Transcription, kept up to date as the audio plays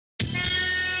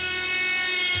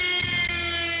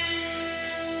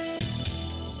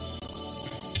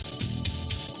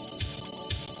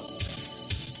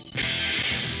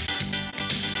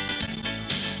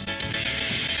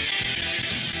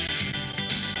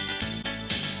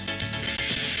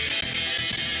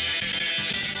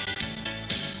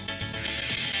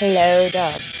Hello,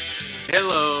 Doug.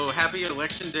 Hello, happy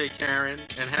election day, Karen,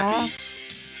 and Ah, happy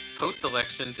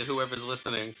post-election to whoever's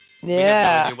listening. We have no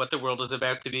yeah. idea what the world is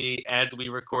about to be as we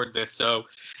record this, so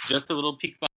just a little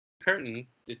peek behind the curtain.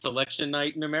 It's election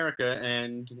night in America,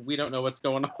 and we don't know what's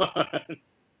going on.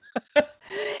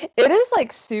 It is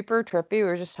like super trippy. We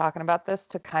were just talking about this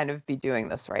to kind of be doing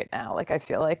this right now. Like, I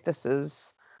feel like this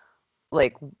is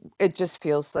like, it just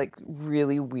feels like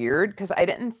really weird because I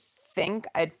didn't think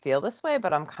I'd feel this way,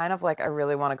 but I'm kind of like, I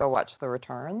really want to go watch The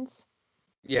Returns.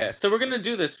 Yeah, so we're gonna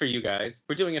do this for you guys.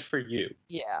 We're doing it for you,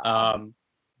 Yeah. um,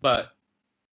 but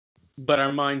but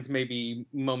our minds may be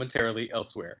momentarily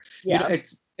elsewhere. Yeah.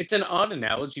 It's an odd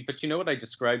analogy, but you know what I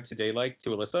described today like to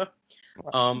Alyssa?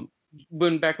 Well, Um,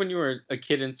 when you were a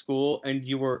kid in school and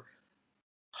you were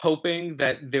hoping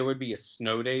that there would be a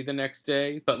snow day the next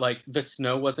day, but like the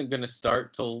snow wasn't going to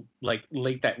start till like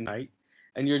late that night.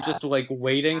 And you're yeah. just like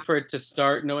waiting for it to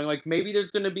start, knowing like maybe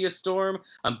there's going to be a storm.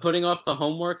 I'm putting off the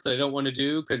homework that I don't want to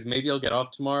do because maybe I'll get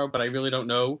off tomorrow, but I really don't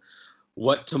know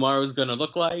what tomorrow is going to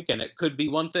look like. And it could be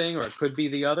one thing or it could be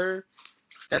the other.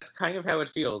 That's kind of how it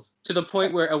feels, to the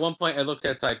point where at one point I looked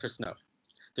outside for snow.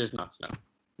 There's not snow.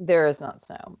 There is not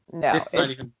snow. No, It's not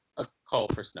even a call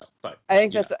for snow, but I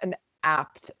think you know. that's an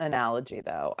apt analogy,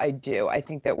 though. I do. I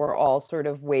think that we're all sort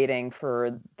of waiting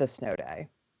for the snow day.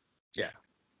 Yeah.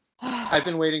 I've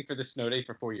been I waiting for the snow day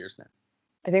for 4 years now.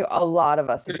 think a lot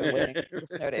of us have been waiting for the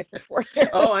snow day for 4 years.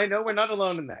 Oh, I know we're not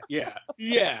alone in that. Yeah.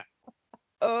 Yeah.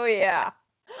 Oh yeah.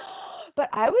 But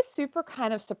I was super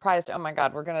kind of surprised. Oh my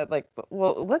God, we're gonna like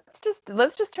well, let's just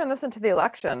turn this into the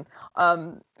election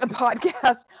a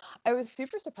podcast. I was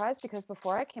super surprised because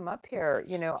before I came up here,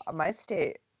 my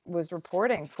state was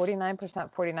reporting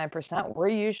 49%, 49%. We're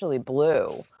usually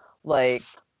blue. Like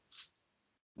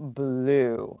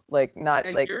blue. Like not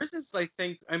And like yours is, I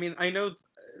think, I mean, I know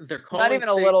they're not calling even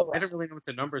a state. little I don't really know what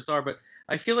the numbers are, but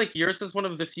I feel like yours is one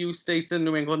of the few states in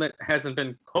New England that hasn't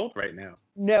been called right now.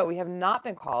 no, we have not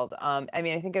been called. I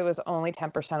mean, I think it was only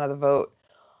 10% of the vote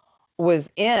was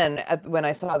in when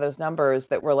I saw those numbers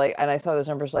that were like, and I saw those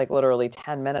numbers like literally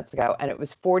 10 minutes ago, and it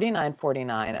was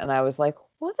 49-49. And I was like,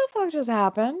 what the fuck just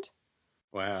happened?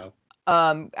 Wow.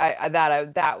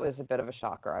 That was a bit of a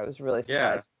shocker. I was really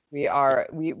Yeah. surprised.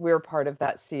 We're part of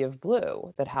that sea of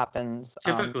blue that happens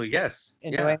Typically, yes.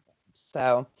 in New Yeah. England.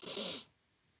 So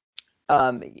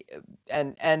um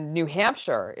and New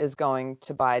Hampshire is going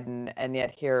to Biden, and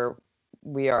yet here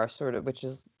we are sort of, which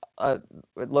is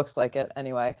it looks like it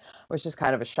anyway, which is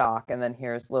kind of a shock. And then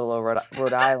here's little old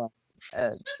Rhode Island,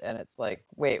 and it's like,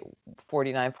 wait,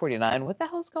 49-49, what the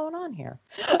hell's going on here?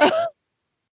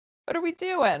 What are we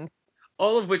doing?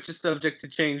 All of which is subject to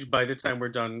change by the time we're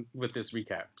done with this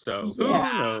recap. So Yeah.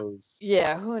 who knows?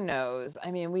 Yeah, who knows? I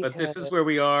mean, we But could. this is where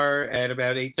we are at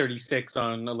about 8:36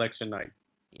 on election night.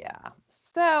 Yeah.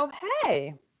 So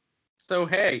hey, So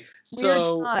hey, weird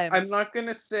so I'm times. not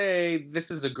gonna say this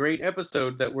is a great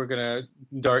episode that we're gonna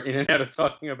dart in and out of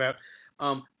talking about,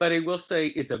 but I will say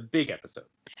it's a big episode.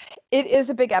 It is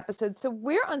a big episode. So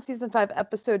we're on season 5,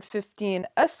 episode 15,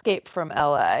 Escape from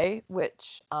LA,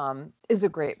 which is a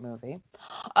great movie.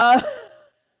 Uh,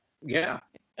 Yeah,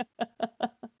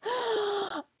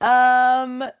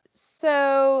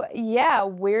 so yeah,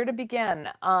 where to begin?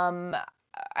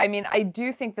 I mean, I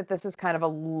do think that this is kind of a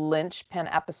linchpin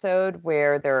episode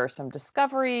where there are some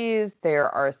discoveries, there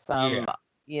are some, yeah,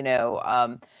 you know,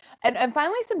 and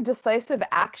finally some decisive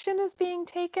action is being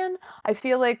taken. I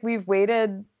feel like we've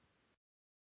waited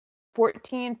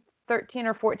 14, 13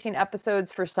 or 14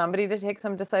 episodes for somebody to take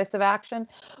some decisive action,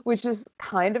 which is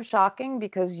kind of shocking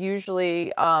because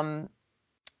usually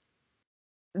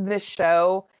this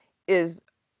show is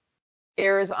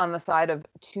airs on the side of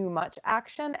too much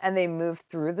action, and they move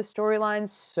through the storylines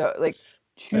so like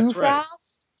too that's right.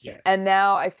 fast. Yes. And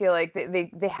now I feel like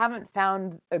they haven't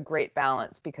found a great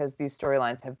balance because these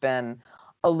storylines have been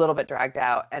a little bit dragged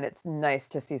out, and it's nice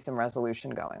to see some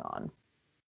resolution going on.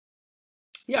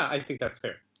 Yeah, I think that's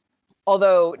fair.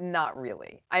 Although not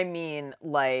really. I mean,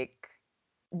 like,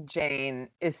 Jane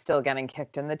is still getting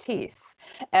kicked in the teeth.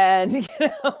 And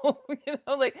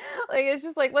like it's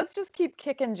just like, let's just keep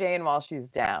kicking Jane while she's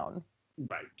down.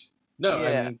 Right. No,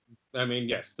 Yeah. I mean,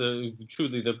 yes, the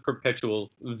truly the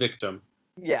perpetual victim.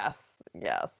 Yes,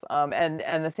 yes. And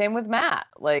the same with Matt,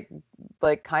 like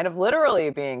kind of literally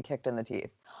being kicked in the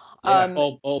teeth. Yeah, Um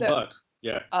all so but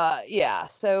yeah. yeah,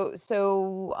 so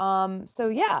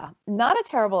yeah, not a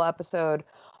terrible episode.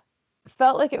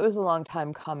 Felt like it was a long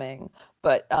time coming,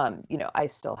 but I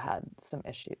still had some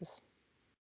issues.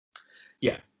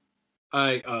 Yeah,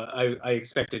 I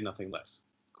expected nothing less,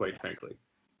 quite Yes. frankly.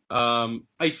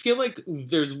 I feel like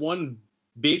there's one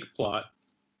big plot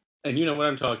and you know what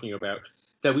I'm talking about,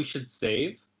 that we should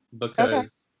save Okay.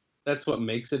 because that's what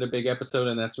makes it a big episode,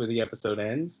 and that's where the episode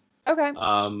ends. Okay.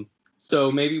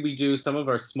 So maybe we do some of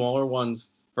our smaller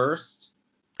ones first,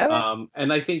 Okay.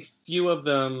 and I think few of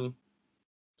them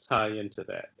tie into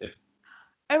that.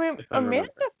 I mean, If I'm Amanda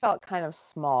remembering, felt kind of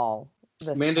small this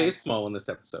Amanda time. is small in this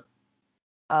episode.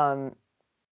 Um,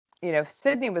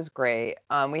 Sydney was great.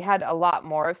 We had a lot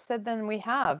more of Sid than we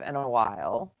have in a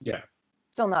while. Yeah.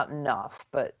 Still not enough,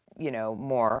 but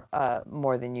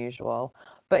more than usual.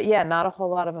 But yeah, not a whole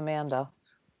lot of Amanda.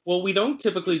 Well, we don't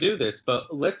typically do this,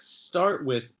 but let's start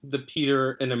with the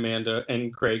Peter and Amanda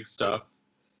and Craig stuff.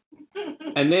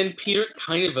 And then Peter's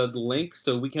kind of a link,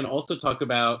 so we can also talk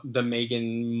about the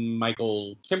Megan,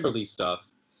 Michael, Kimberly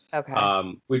stuff,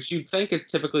 Okay. which you'd think is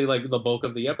typically like the bulk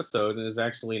of the episode, and is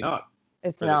actually not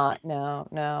It's for this week. not. No,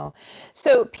 no.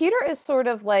 So Peter is sort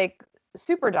of like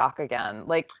super doc again.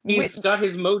 Like He's got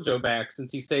his mojo back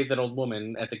since he saved that old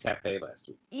woman at the cafe last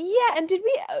week. yeah, and did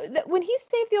we when he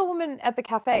saved the old woman at the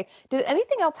cafe, did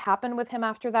anything else happen with him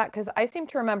after that? Because I seem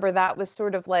to remember that was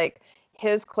sort of like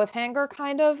his cliffhanger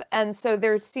kind of, and so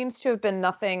there seems to have been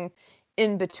nothing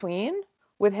in between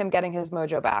with him getting his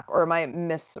mojo back, or am I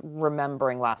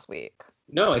misremembering last week?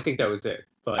 No, I think that was it.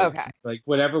 Okay. Like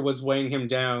whatever was weighing him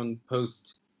down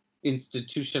post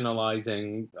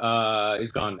institutionalizing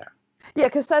is gone now. Yeah,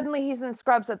 because suddenly he's in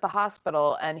scrubs at the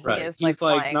hospital and he Right. is like He's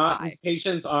like flying not high. his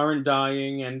patients aren't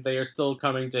dying and they are still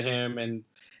coming to him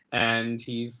and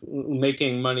he's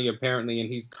making money apparently and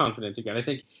he's confident again. I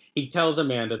think he tells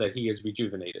Amanda that he is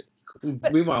rejuvenated.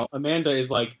 But Meanwhile, Amanda is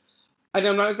like, and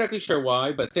I'm not exactly sure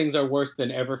why, but things are worse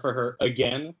than ever for her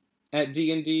again at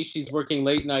D&D. She's working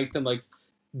late nights and like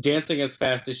dancing as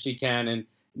fast as she can and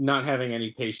not having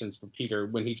any patience for Peter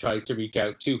when he tries to reach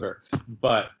out to her.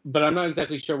 But I'm not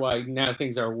exactly sure why now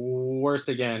things are worse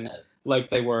again like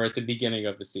they were at the beginning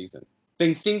of the season.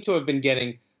 Things seem to have been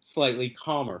getting slightly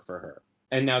calmer for her,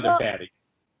 and now they're well, bad again.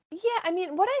 yeah, I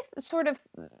mean,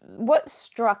 what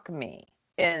struck me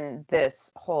in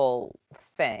this whole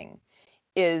thing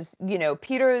is,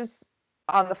 Peter's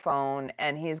on the phone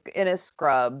and he's in his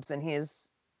scrubs and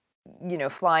he's,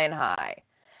 flying high.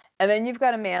 And then you've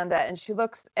got Amanda and she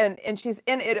looks and she's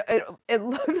in it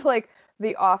looked like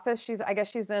the office. I guess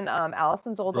she's in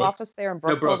Allison's old office Brooks. there and No,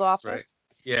 Brooke's old Brooks, right. office.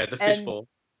 Yeah, the And fishbowl.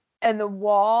 and the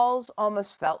walls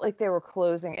almost felt like they were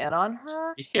closing in on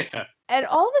her. Yeah. And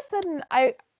all of a sudden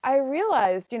I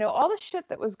realized, all the shit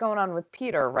that was going on with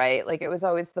Peter, right? Like it was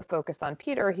always the focus on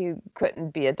Peter. He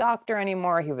couldn't be a doctor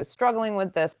anymore. He was struggling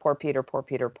with this. Poor Peter, poor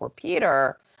Peter, poor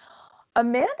Peter.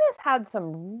 Amanda's had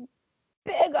some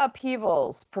big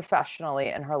upheavals professionally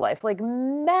in her life, like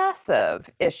massive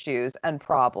issues and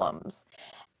problems.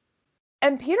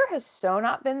 And Peter has so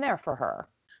not been there for her.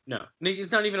 No,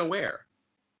 he's not even aware.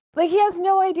 Like he has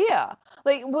no idea.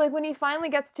 Like when he finally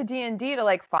gets to D&D to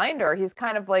like find her, he's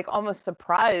kind of like almost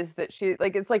surprised that she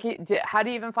like it's like how do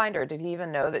you even find her? Did he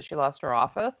even know that she lost her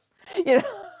office? You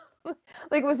know,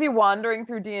 like was he wandering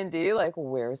through D&D like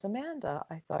where's Amanda?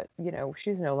 I thought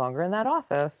she's no longer in that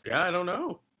office. Yeah, I don't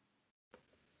know.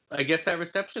 I guess that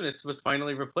receptionist was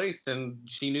finally replaced, and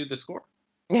she knew the score.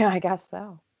 Yeah, I guess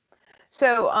so.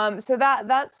 So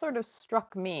that sort of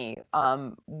struck me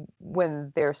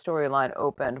when their storyline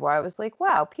opened, where I was like,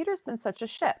 wow, Peter's been such a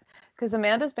shit because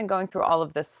Amanda's been going through all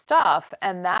of this stuff,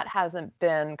 and that hasn't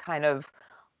been kind of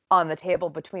on the table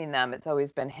between them. It's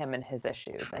always been him and his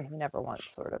issues, and he never once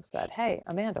sort of said, hey,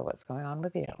 Amanda, what's going on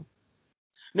with you?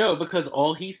 No, because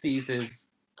all he sees is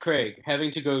Craig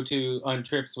having to go on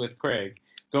trips with Craig,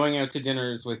 going out to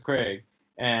dinners with Craig.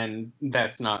 And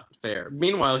that's not fair.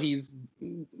 Meanwhile, he's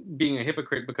being a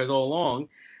hypocrite because all along,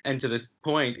 and to this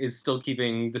point, is still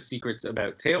keeping the secrets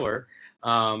about Taylor.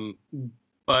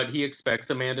 But he expects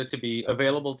Amanda to be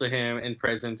available to him and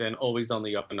present and always on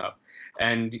the up and up.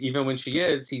 And even when she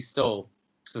is, he still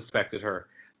suspected her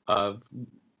of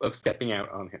stepping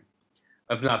out on him,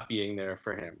 of not being there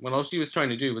for him, when all she was trying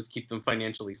to do was keep them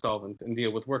financially solvent and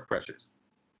deal with work pressures.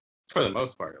 For the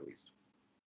most part, at least.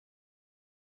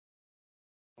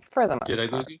 For the most Did I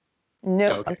part. lose you? No.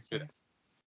 Oh, okay, good.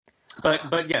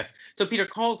 But yes, so Peter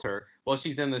calls her while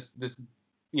she's in this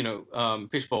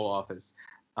fishbowl office,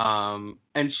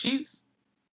 and she's,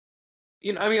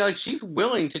 she's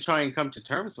willing to try and come to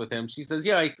terms with him. She says,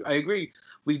 "Yeah, I agree.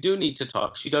 We do need to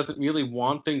talk." She doesn't really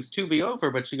want things to be over,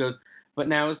 but she goes, "But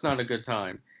now is not a good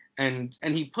time." And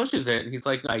he pushes it, and he's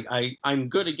like, "I'm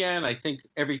good again. I think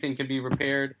everything can be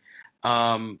repaired."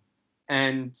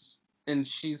 And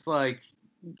she's like,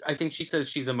 I think she says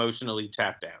she's emotionally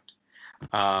tapped out.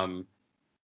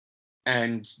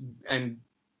 And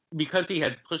because he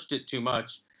has pushed it too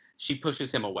much, she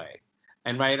pushes him away.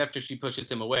 And right after she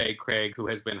pushes him away, Craig, who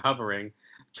has been hovering,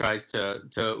 tries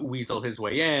to weasel his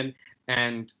way in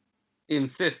and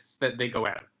insists that they go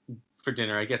out for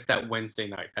dinner. I guess that Wednesday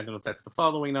night. I don't know if that's the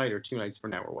following night or 2 nights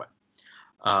from now or what.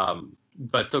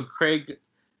 But so Craig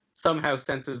somehow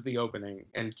senses the opening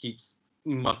and keeps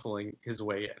muscling his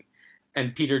way in.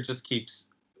 And Peter just keeps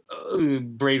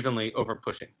brazenly over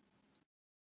pushing.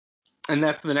 And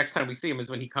that's the next time we see him is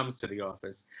when he comes to the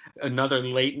office. Another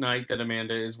late night that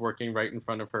Amanda is working right in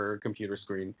front of her computer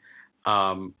screen.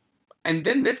 And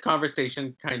then this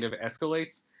conversation kind of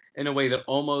escalates in a way that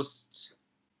almost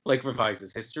like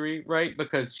revises history, right?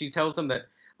 Because she tells him that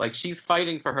like she's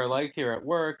fighting for her life here at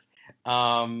work.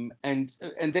 And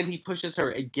then he pushes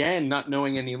her again, not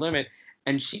knowing any limit.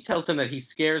 And she tells him that he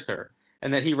scares her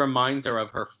and that he reminds her of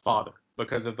her father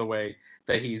because of the way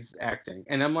that he's acting.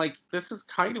 And I'm like, this is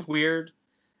kind of weird,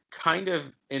 kind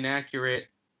of inaccurate.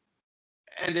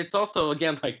 And it's also,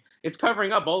 again, like, it's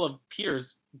covering up all of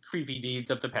Peter's creepy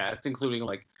deeds of the past, including,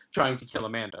 like, trying to kill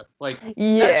Amanda. Like,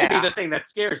 that should be the thing that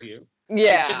scares you.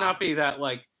 Yeah. It should not be that,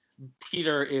 like,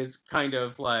 Peter is kind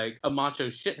of like a macho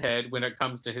shithead when it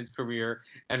comes to his career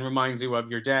and reminds you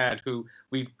of your dad, who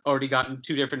we've already gotten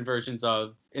 2 different versions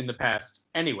of in the past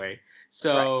anyway.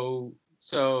 So,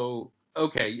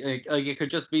 okay, like it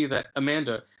could just be that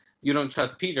Amanda, you don't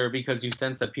trust Peter because you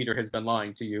sense that Peter has been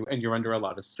lying to you and you're under a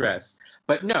lot of stress.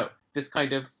 But no, this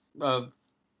kind of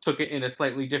took it in a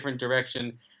slightly different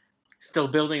direction, still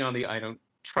building on the I don't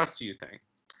trust you thing.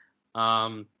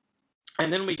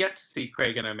 And then we get to see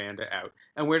Craig and Amanda out.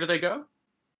 And where do they go?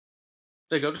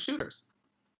 They go to Shooters.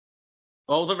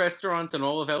 All the restaurants in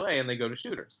all of LA, and they go to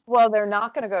Shooters. Well, they're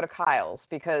not going to go to Kyle's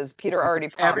because Peter already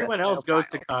promised. Everyone else goes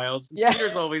to Kyle's. Yeah.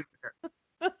 Peter's always there.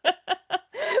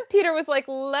 Peter was like,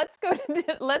 "Let's go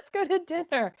to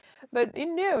dinner," but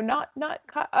no, not.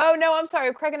 Oh no, I'm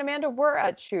sorry. Craig and Amanda were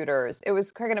at Shooters. It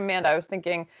was Craig and Amanda. I was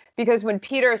thinking because when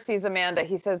Peter sees Amanda,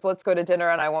 he says, "Let's go to dinner,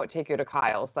 and I won't take you to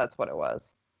Kyle's." That's what it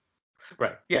was.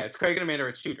 Right. Yeah, it's Craig and Amanda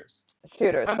at Shooters.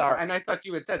 Shooters. Sorry. And I thought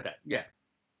you had said that. Yeah.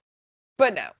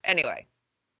 But no. Anyway.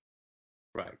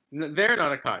 Right. They're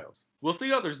not at Kyle's. We'll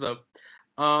see others though.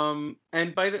 And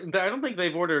I don't think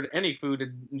they've ordered any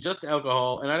food, just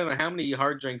alcohol. And I don't know how many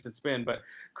hard drinks it's been, but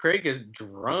Craig is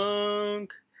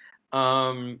drunk.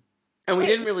 And we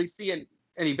didn't really see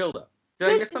any buildup. Did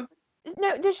I miss something?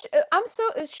 No,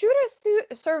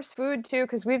 Shooters serves food too,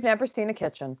 because we've never seen a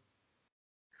kitchen.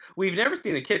 We've never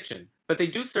seen a kitchen, but they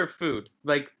do serve food,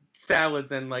 like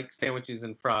salads and like sandwiches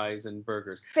and fries and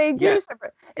burgers. They do serve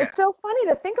it. It's so funny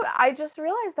to think of. I just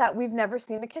realized that we've never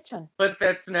seen a kitchen. But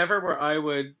that's never where I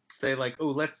would say like,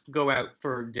 oh, let's go out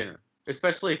for dinner,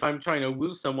 especially if I'm trying to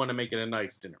woo someone to make it a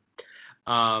nice dinner.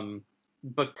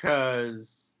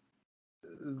 Because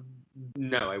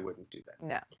no, I wouldn't do that.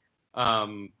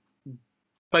 No.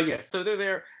 But yeah, so they're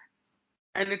there.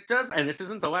 And it does, and this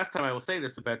isn't the last time I will say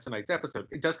this about tonight's episode,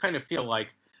 it does kind of feel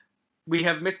like we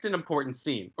have missed an important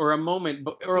scene or a moment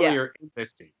earlier in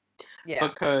this scene. Yeah.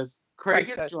 Because Craig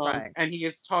is drunk and he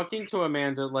is talking to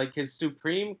Amanda like his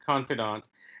supreme confidant.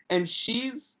 And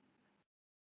she's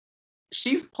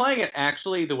playing it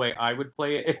actually the way I would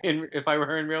play it if I were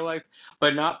her in real life,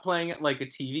 but not playing it like a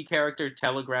TV character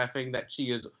telegraphing that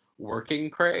she is working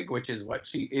Craig, which is what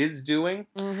she is doing.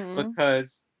 Mm-hmm.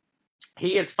 Because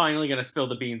he is finally going to spill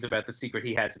the beans about the secret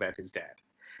he has about his dad.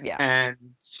 Yeah. And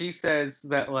she says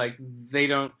that, like,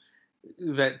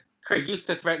 that Craig used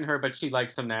to threaten her, but she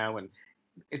likes him now. And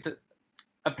it's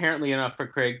apparently enough for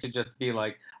Craig to just be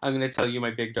like, I'm going to tell you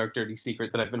my big, dark, dirty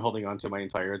secret that I've been holding on to my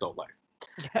entire adult life.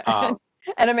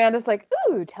 And Amanda's like,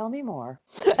 ooh, tell me more.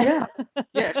 Yeah.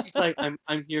 She's like, I'm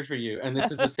here for you. And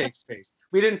this is a safe space.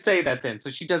 We didn't say that then. So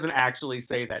she doesn't actually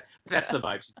say that. But that's the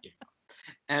vibe she's giving.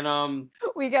 And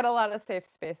we get a lot of safe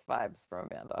space vibes from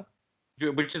Amanda,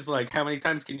 which is like, how many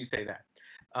times can you say that?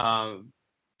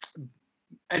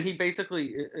 And he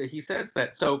basically he says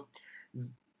that. So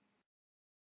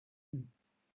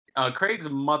Craig's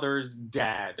mother's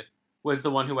dad was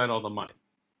the one who had all the money,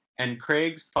 and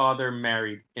Craig's father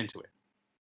married into it.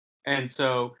 And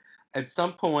so at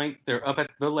some point they're up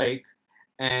at the lake,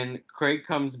 and Craig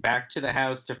comes back to the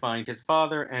house to find his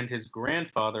father and his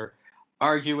grandfather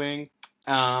arguing.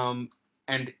 And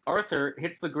Arthur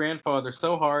hits the grandfather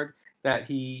so hard that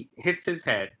he hits his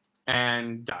head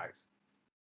and dies.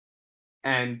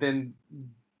 And then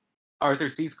Arthur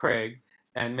sees Craig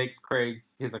and makes Craig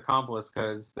his accomplice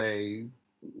because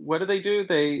what do?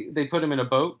 They put him in a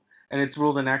boat and it's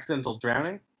ruled an accidental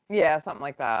drowning. Yeah, something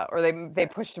like that. Or they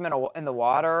pushed him in the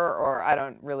water, or I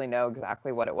don't really know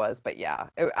exactly what it was, but yeah,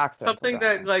 accidental something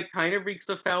drowning. That like kind of reeks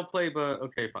of foul play, but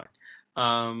okay, fine.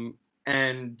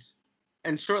 And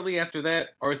and shortly after that,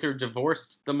 Arthur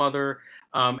divorced the mother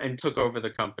and took over the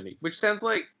company, which sounds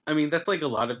like, I mean, that's like a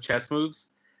lot of chess moves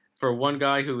for one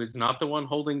guy who is not the one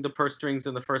holding the purse strings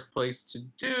in the first place to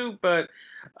do, but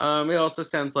it also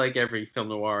sounds like every film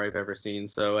noir I've ever seen,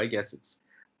 so I guess it's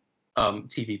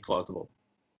TV plausible.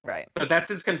 Right. But that's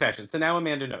his confession. So now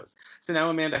Amanda knows. So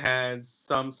now Amanda has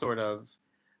some sort of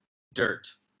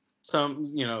dirt,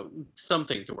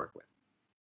 something to work with.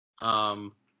 I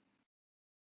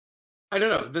don't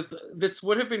know. This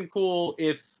would have been cool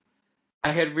if I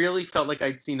had really felt like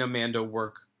I'd seen Amanda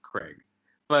work Craig,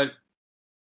 but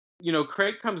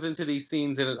Craig comes into these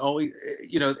scenes and it always,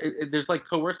 there's like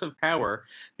coercive power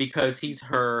because he's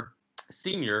her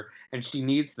senior and she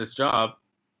needs this job,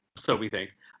 so we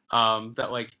think.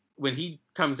 That like when he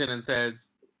comes in and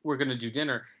says we're going to do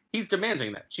dinner, he's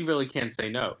demanding that. She really can't say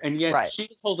no, and yet Right. she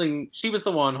was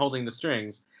the one holding the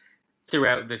strings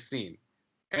throughout this scene,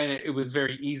 and it was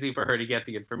very easy for her to get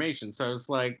the information. So I was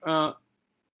like,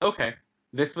 okay,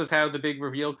 this was how the big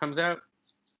reveal comes out.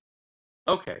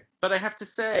 Okay, but I have to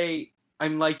say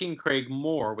I'm liking Craig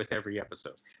more with every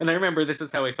episode, and I remember this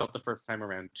is how I felt the first time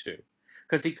around too,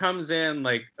 because he comes in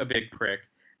like a big prick,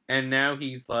 and now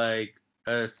he's like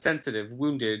a sensitive,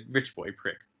 wounded rich boy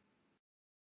prick.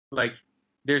 Like,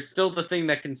 there's still the thing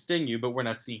that can sting you, but we're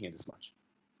not seeing it as much.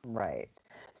 Right.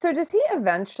 So does he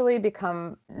eventually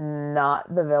become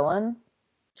not the villain?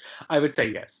 I would say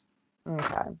yes.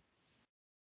 Okay.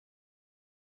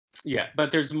 Yeah,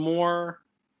 but there's more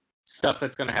stuff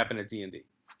that's going to happen at D&D.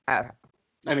 Okay.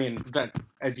 I mean, that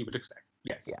as you would expect.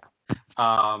 Yes. Yeah.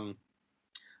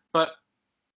 But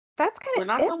that's kind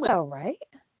of it, though, right?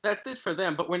 That's it for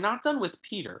them. But we're not done with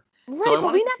Peter. Right, so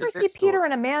but we never see Peter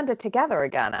and Amanda together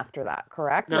again after that,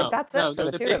 correct? No, like that's it for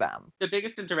the two of them. The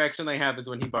biggest interaction they have is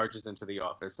when he barges into the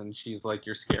office and she's like,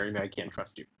 "You're scaring me. I can't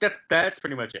trust you." That's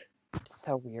pretty much it.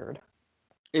 So weird.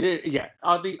 It is, yeah,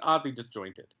 oddly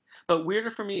disjointed. But weirder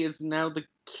for me is now the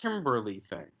Kimberly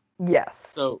thing.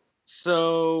 Yes.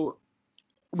 So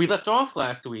we left off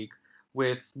last week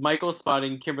with Michael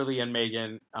spotting Kimberly and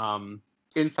Megan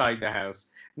inside the house.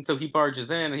 And so he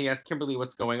barges in and he asks Kimberly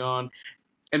what's going on.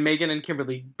 And Megan and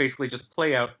Kimberly basically just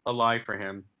play out a lie for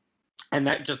him. And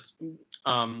that just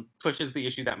pushes the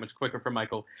issue that much quicker for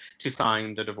Michael to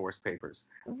sign the divorce papers.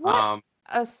 What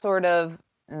a sort of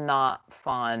not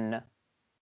fun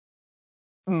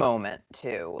moment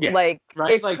too. Yeah, like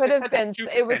right? It could have been,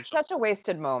 it was such a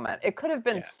wasted moment. It could have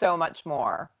been so much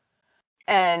more.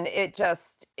 And it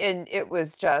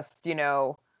was just,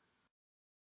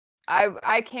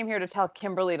 I came here to tell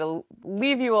Kimberly to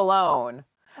leave you alone.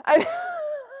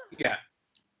 Yeah.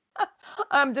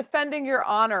 I'm defending your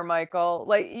honor, Michael.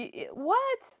 Like,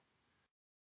 what?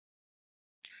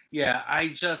 Yeah, I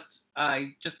just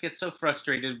get so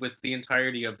frustrated with the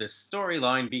entirety of this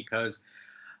storyline because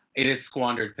it is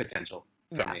squandered potential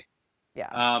for me.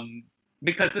 Yeah.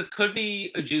 Because this could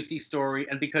be a juicy story,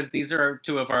 and because these are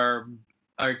two of our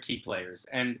key players,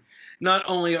 and not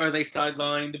only are they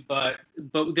sidelined, but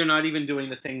they're not even doing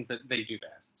the things that they do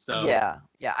best. So yeah,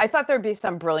 I thought there'd be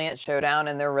some brilliant showdown,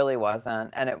 and there really wasn't.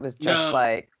 And it was just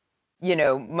like,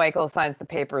 Michael signs the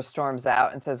paper, storms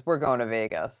out, and says, "We're going to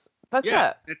Vegas." That's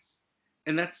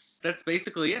it. That's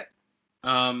basically it.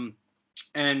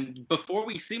 And before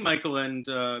we see Michael and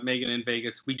Megan in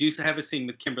Vegas, we do have a scene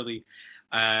with Kimberly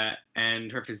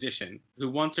and her physician,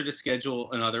 who wants her to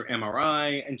schedule another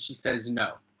MRI, and she says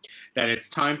no, that it's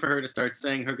time for her to start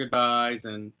saying her goodbyes,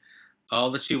 and all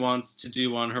that she wants to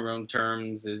do on her own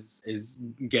terms is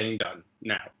getting done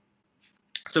now.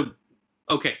 So,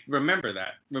 okay, remember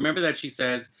that she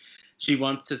says she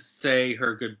wants to say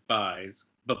her goodbyes.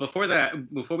 But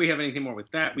before we have anything more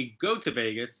with that, we go to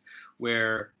Vegas,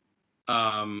 where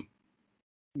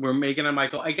Megan and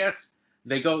Michael, I guess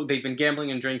they've been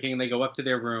gambling and drinking, and they go up to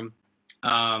their room,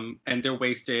 and they're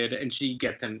wasted, and she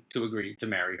gets him to agree to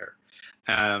marry her.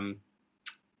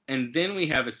 And then we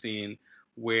have a scene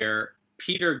where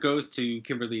Peter goes to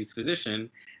Kimberly's physician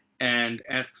and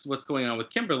asks what's going on with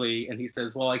Kimberly, and he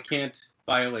says, "Well, I can't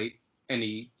violate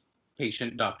any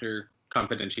patient-doctor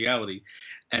confidentiality."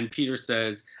 And Peter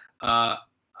says, "I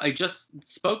just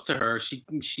spoke to her.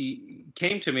 She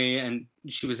came to me, and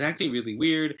she was acting really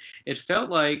weird. It felt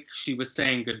like she was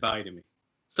saying goodbye to me."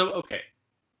 So, okay.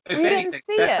 If anything,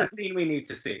 that's the scene we need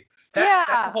to see. That's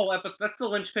the whole episode. That's the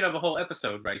linchpin of a whole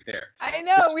episode right there. I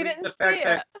know, we didn't see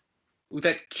it.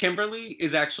 That Kimberly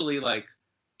is actually like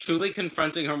truly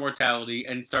confronting her mortality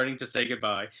and starting to say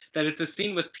goodbye. That it's a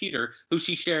scene with Peter, who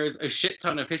she shares a shit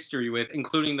ton of history with,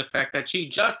 including the fact that she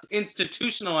just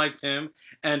institutionalized him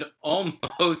and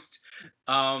almost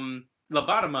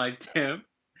lobotomized him.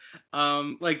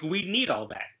 Like, we need all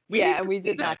that. Yeah, we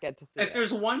did not get to see If it.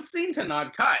 there's one scene to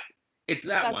not cut, it's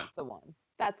that one. That's the one.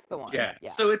 That's the one. Yeah.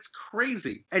 Yeah. So it's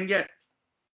crazy. And yet,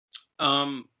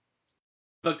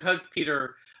 because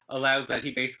Peter allows that,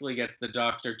 he basically gets the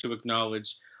doctor to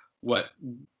acknowledge what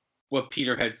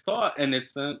Peter has thought, and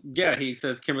it's he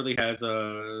says Kimberly has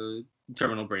a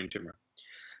terminal brain tumor.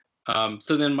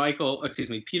 So then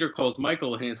Peter calls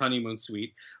Michael in his honeymoon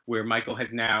suite, where Michael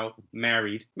has now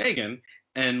married Megan,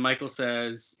 and Michael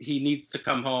says he needs to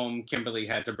come home. Kimberly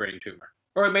has a brain tumor,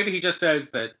 or maybe he just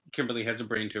says that Kimberly has a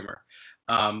brain tumor.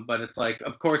 But it's like,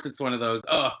 of course, it's one of those.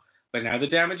 Oh, but now the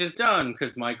damage is done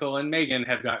because Michael and Megan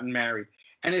have gotten married,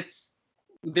 and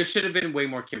there should have been way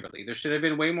more Kimberly. There should have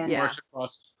been way more Marsha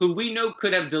Cross, who we know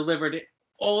could have delivered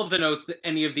all of the notes that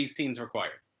any of these scenes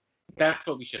required. That's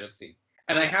what we should have seen.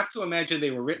 And I have to imagine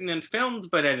they were written and filmed,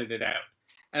 but edited out.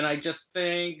 And I just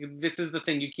think this is the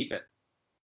thing, you keep it.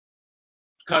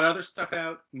 Cut other stuff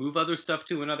out, move other stuff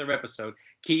to another episode,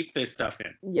 keep this stuff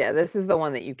in. Yeah, this is the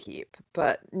one that you keep.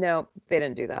 But no, they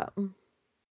didn't do that.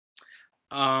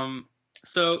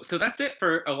 So that's it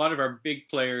for a lot of our big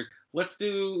players. Let's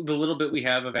do the little bit we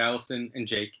have of Allison and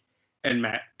Jake and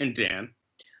Matt and Dan.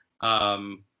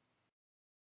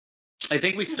 I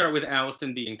think we start with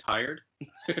Allison being tired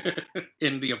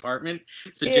in the apartment.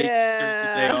 So Jake turns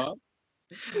the day off.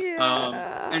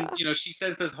 Yeah. And she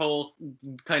says this whole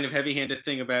kind of heavy-handed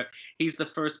thing about he's the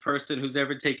first person who's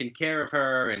ever taken care of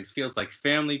her and feels like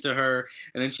family to her.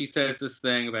 And then she says this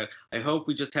thing about, I hope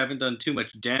we just haven't done too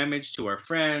much damage to our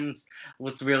friends.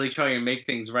 Let's really try and make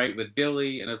things right with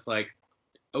Billy. And it's like,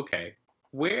 okay,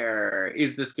 where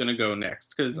is this going to go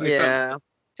next? Because I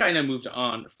kind of moved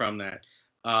on from that.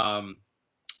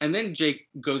 And then Jake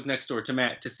goes next door to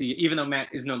Matt to see, even though Matt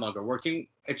is no longer working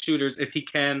at Shooters, if he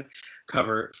can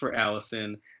cover for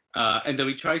Allison. And though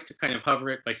he tries to kind of hover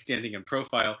it by standing in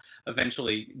profile,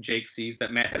 eventually Jake sees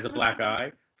that Matt has a black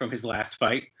eye from his last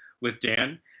fight with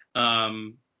Dan.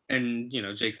 And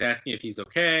Jake's asking if he's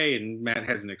okay, and Matt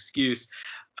has an excuse.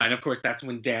 And of course, that's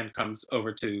when Dan comes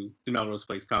over to the Melrose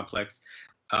Place complex.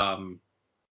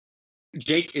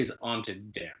 Jake is onto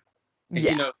Dan.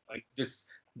 And, this...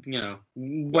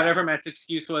 whatever Matt's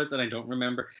excuse was, and I don't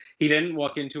remember. He didn't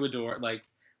walk into a door. Like,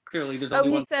 clearly there's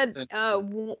only one. He said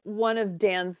one of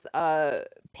Dan's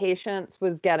patients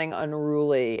was getting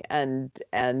unruly and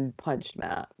punched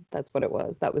Matt. That's what it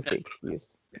was. That was the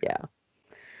excuse. Yeah.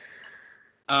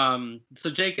 So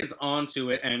Jake is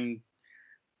onto it, and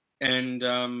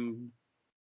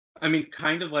I mean,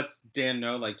 kind of lets Dan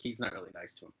know, like, he's not really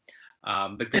nice to him.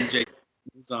 But then Jake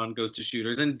moves on, goes to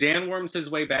Shooters, and Dan worms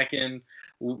his way back in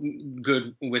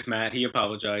good with Matt. He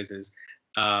apologizes.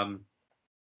 And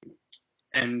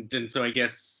so I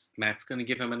guess Matt's going to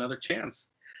give him another chance.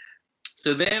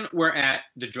 So then we're at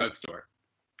the drugstore,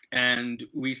 and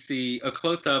we see a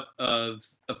close-up of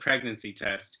a pregnancy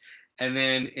test. And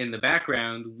then in the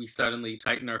background, we suddenly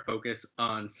tighten our focus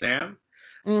on Sam.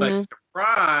 Mm-hmm. But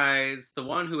surprise, the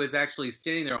one who is actually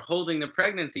standing there holding the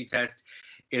pregnancy test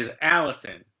is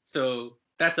Allison. So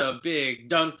that's a big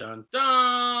dun dun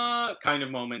dun kind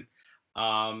of moment,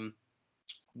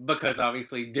 because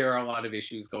obviously there are a lot of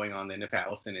issues going on then if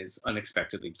Allison is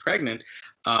unexpectedly pregnant,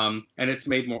 and it's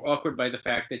made more awkward by the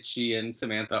fact that she and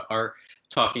Samantha are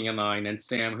talking in line, and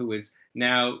Sam, who is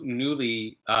now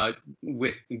newly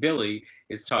with Billy,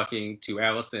 is talking to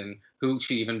Allison, who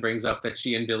she even brings up that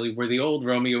she and Billy were the old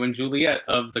Romeo and Juliet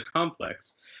of the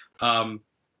complex, and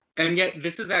yet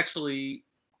this is actually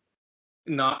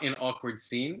not an awkward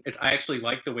scene. I actually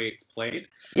like the way it's played.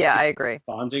 Yeah, I agree.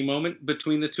 Bonding moment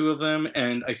between the two of them,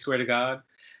 and I swear to God,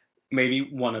 maybe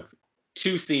one of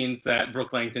two scenes that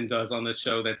Brooke Langton does on this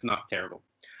show that's not terrible.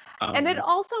 And it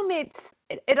also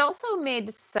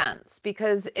made sense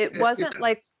because it wasn't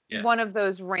like one of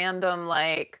those random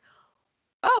like,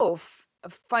 oh,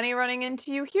 funny running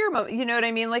into you here moment. You know what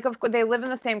I mean? Like, of course, they live in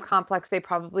the same complex. They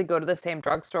probably go to the same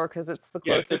drugstore because it's the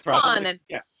closest one. And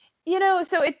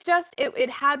so it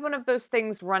had one of those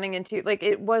things running into, like,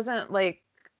 it wasn't like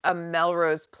a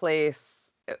Melrose Place.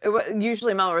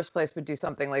 Usually Melrose Place would do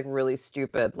something like really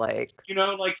stupid, like,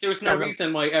 like there's no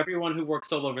reason why everyone who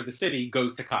works all over the city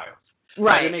goes to Kyle's.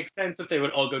 Right. It makes sense if they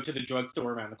would all go to the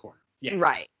drugstore around the corner. Yeah.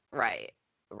 Right.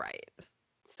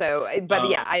 So, but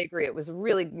I agree. It was a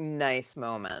really nice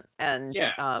moment, and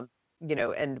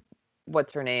and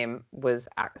what's her name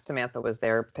Samantha was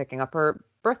there picking up her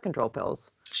birth control pills.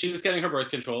 She was getting her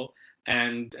birth control,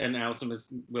 and Allison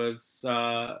was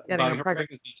buying her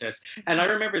pregnancy test. And I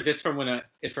remember this from when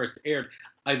it first aired.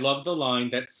 I love the line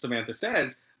that Samantha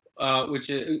says, which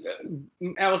is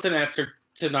Allison asked her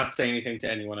to not say anything to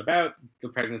anyone about the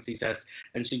pregnancy test,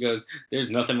 and she goes,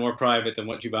 "There's nothing more private than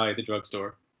what you buy at the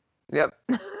drugstore." Yep.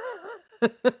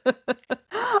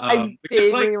 I Which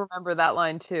is like vaguely remember that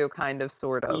line too, kind of,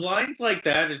 sort of. lines like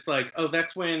that is like, oh,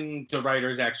 that's when the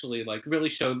writers actually like really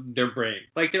showed their brain.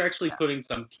 Like they're actually putting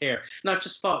some care, not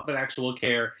just thought, but actual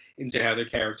care into how their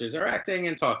characters are acting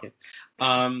and talking.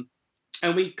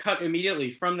 And we cut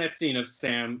immediately from that scene of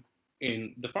Sam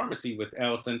in the pharmacy with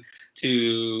Allison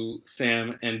to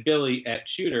Sam and Billy at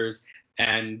Shooters,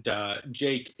 and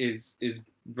Jake is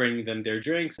bringing them their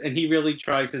drinks, and he really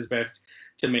tries his best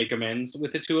to make amends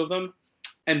with the two of them.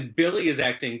 And Billy is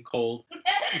acting cold.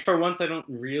 For once, I don't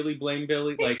really blame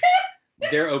Billy. Like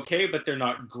they're okay, but they're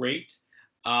not great.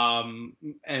 And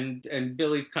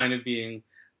Billy's kind of being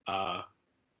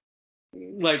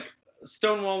like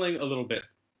stonewalling a little bit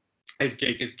as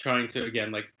Jake is trying to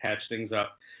again like patch things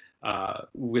up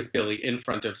with Billy in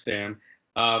front of Sam.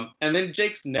 And then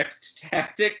Jake's next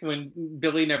tactic, when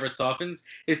Billy never softens,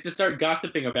 is to start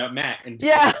gossiping about Matt. And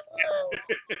yeah,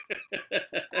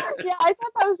 yeah, I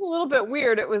thought that was a little bit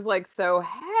weird. It was like, so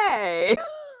hey,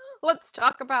 let's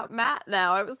talk about Matt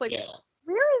now. I was like, yeah.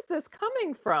 Where is this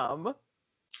coming from?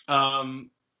 And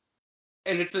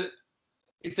it's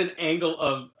an angle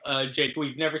of Jake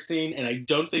we've never seen, and I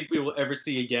don't think we will ever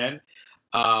see again.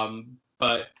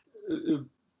 But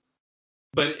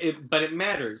it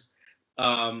matters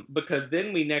because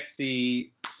then we next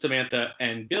see Samantha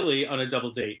and Billy on a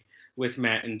double date with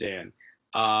Matt and Dan.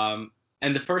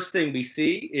 And the first thing we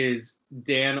see is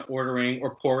Dan ordering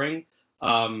or pouring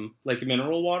like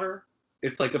mineral water.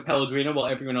 It's like a Pellegrino while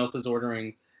everyone else is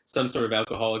ordering some sort of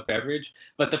alcoholic beverage.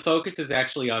 But the focus is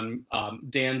actually on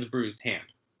Dan's bruised hand.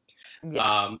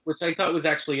 Yeah. Which I thought was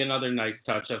actually another nice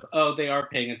touch of, oh, they are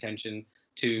paying attention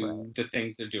to Right. the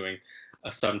things they're doing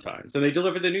sometimes. And they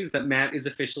deliver the news that Matt is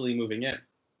officially moving in.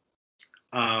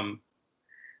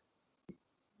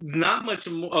 Not much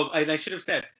more. Oh, and I should have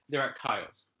said they're at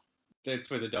Kyle's. That's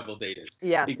where the double date is.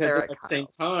 Yes, because they're at at the same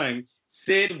Kyle's. time,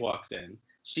 Sid walks in.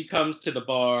 She comes to the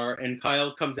bar, and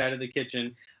Kyle comes out of the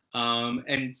kitchen.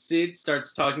 And Sid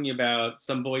starts talking about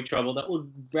some boy trouble that we'll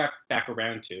wrap back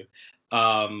around to.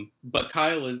 But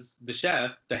Kyle is the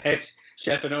chef, the head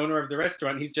chef and owner of the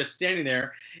restaurant. He's just standing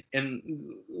there and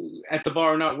at the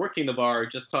bar, not working the bar,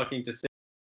 just talking to Sid.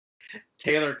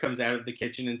 Taylor comes out of the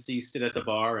kitchen and sees Sid at the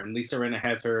bar, and Lisa Rinna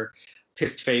has her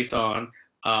pissed face on.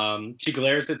 She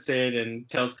glares at Sid and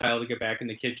tells Kyle to get back in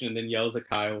the kitchen, and then yells at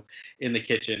Kyle in the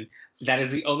kitchen. That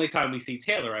is the only time we see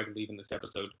Taylor, I believe, in this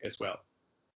episode as well.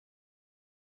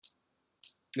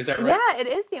 Is that right? Yeah, it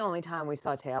is the only time we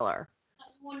saw Taylor.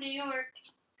 New York.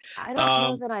 I don't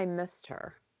know that I missed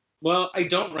her. Well, I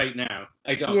don't right now.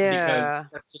 I don't because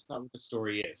that's just not what the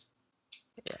story is.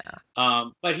 Yeah.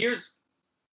 But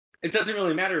it doesn't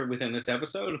really matter within this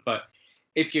episode, but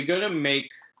if you're going to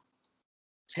make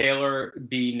Taylor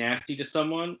be nasty to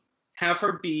someone, have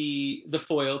her be the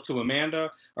foil to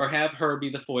Amanda or have her be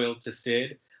the foil to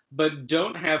Sid, but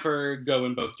don't have her go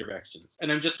in both directions.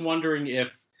 And I'm just wondering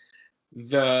if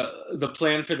the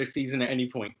plan for the season at any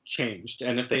point changed,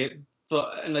 and if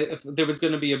there was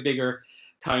going to be a bigger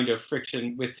kind of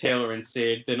friction with Taylor and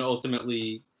Sid than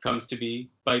ultimately comes to be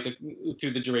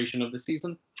through the duration of the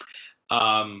season.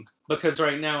 Because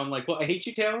right now I'm like, well, I hate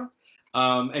you, Taylor,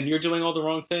 and you're doing all the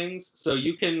wrong things. So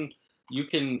you can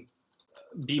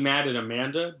be mad at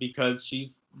Amanda because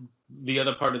she's the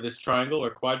other part of this triangle or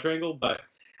quadrangle, but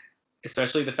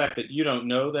especially the fact that you don't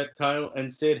know that Kyle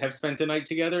and Sid have spent a night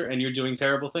together and you're doing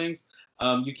terrible things,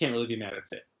 you can't really be mad at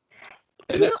Sid.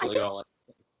 And that's really all.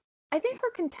 I think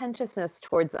her contentiousness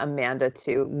towards Amanda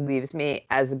too leaves me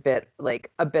as a bit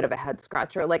of a head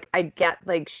scratcher. Like, I get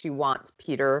like she wants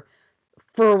Peter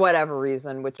for whatever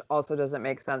reason, which also doesn't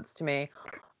make sense to me.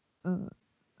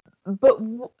 But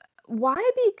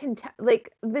why be content?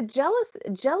 Like, the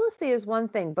jealousy is one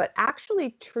thing, but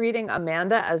actually treating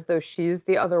Amanda as though she's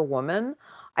the other woman,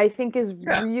 I think is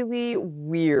really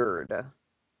weird.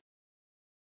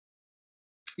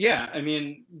 Yeah, I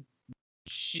mean,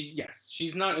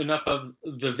 she's not enough of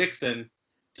the vixen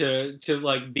to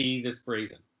like be this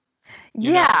brazen.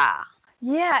 Yeah.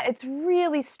 Yeah, it's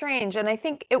really strange, and I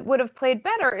think it would have played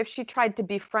better if she tried to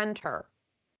befriend her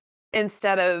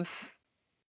instead of,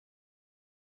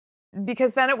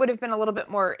 because then it would have been a little bit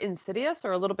more insidious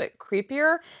or a little bit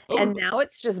creepier, and now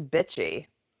it's just bitchy.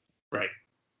 Right.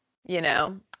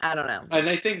 I don't know. And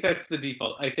I think that's the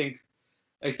default. I think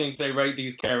they write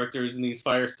these characters and these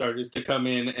fire starters to come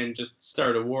in and just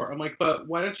start a war. I'm like, but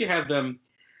why don't you have them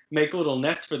make a little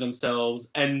nest for themselves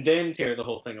and then tear the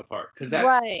whole thing apart? Because that's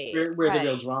where the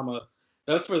real drama,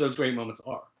 that's where those great moments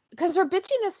are. Because her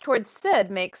bitchiness towards Sid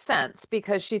makes sense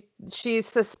because she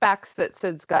suspects that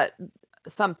Sid's got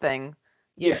something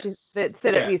She's Yes.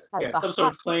 Sid at Yeah. least has Yeah. the Some sort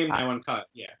hot of for claim Kyle. now on Kyle.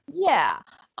 Yeah. Yeah.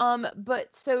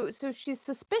 But so she's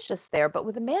suspicious there, but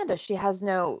with Amanda, she has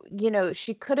no,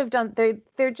 she could have done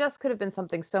there just could have been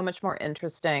something so much more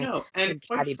interesting No, and than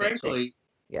quite catty bitching. frankly,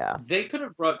 Yeah. they could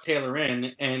have brought Taylor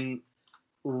in and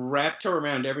wrapped her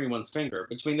around everyone's finger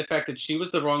between the fact that she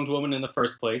was the wronged woman in the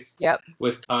first place Yep.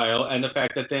 with Kyle and the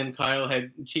fact that then Kyle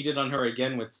had cheated on her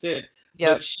again with Sid.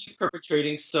 Yep. But she's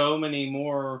perpetrating so many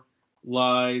more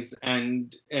lies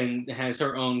and has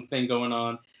her own thing going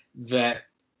on that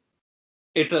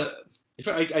it's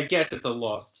I guess it's a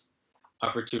lost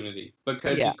opportunity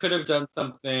because Yeah. you could have done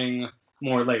something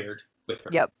more layered with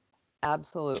her. Yep.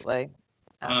 Absolutely.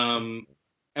 Um,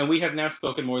 and we have now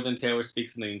spoken more than Taylor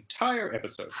speaks in the entire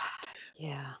episode.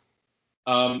 Yeah.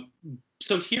 Um,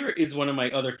 so here is one of my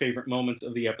other favorite moments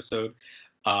of the episode.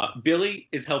 Billy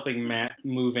is helping Matt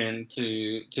move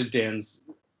into Dan's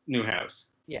new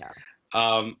house. Yeah.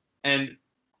 And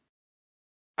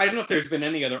I don't know if there's been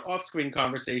any other off-screen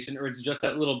conversation or it's just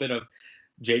that little bit of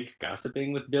Jake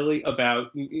gossiping with Billy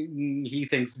about he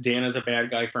thinks Dan is a bad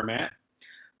guy for Matt.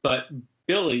 But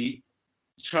Billy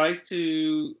tries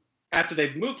to, after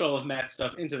they've moved all of Matt's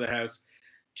stuff into the house,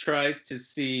 tries to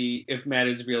see if Matt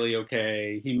is really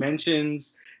okay. He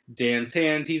mentions Dan's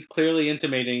hand. He's clearly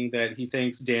intimating that he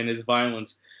thinks Dan is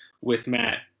violent with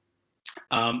Matt.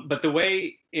 But the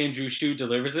way Andrew Shue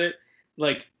delivers it,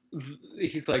 like,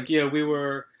 he's like, yeah, we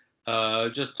were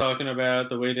just talking about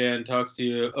the way Dan talks to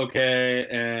you. Okay.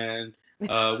 And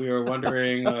we were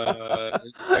wondering,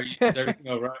 is everything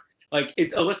all right? Like,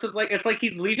 it's Alyssa's like, it's like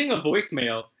he's leaving a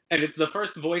voicemail and it's the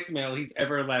first voicemail he's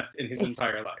ever left in his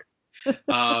entire life.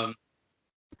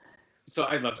 So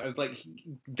I loved it. I was like,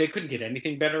 they couldn't get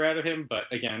anything better out of him. But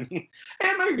again,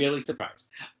 am I really surprised?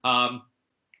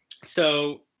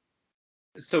 So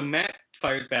Matt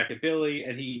fires back at Billy,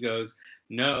 and he goes,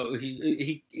 "No."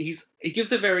 He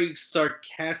gives a very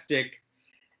sarcastic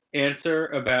answer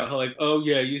about how, like, "Oh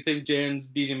yeah, you think Dan's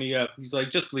beating me up?" He's like,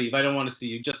 "Just leave. I don't want to see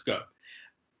you. Just go."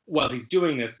 While he's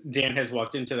doing this, Dan has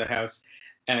walked into the house,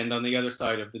 and on the other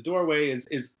side of the doorway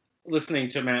is listening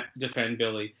to Matt defend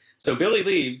Billy. So Billy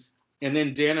leaves, and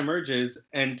then Dan emerges,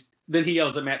 and then he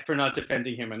yells at Matt for not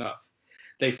defending him enough.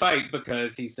 They fight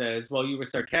because he says, "Well, you were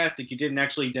sarcastic. You didn't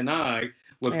actually deny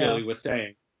what Billy was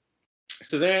saying."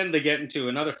 So then they get into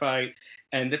another fight,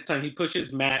 and this time he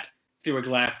pushes Matt through a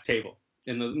glass table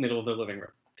in the middle of the living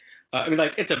room. I mean,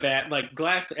 like, it's a bad, like,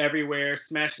 glass everywhere,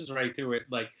 smashes right through it,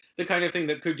 like the kind of thing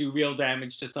that could do real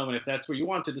damage to someone if that's where you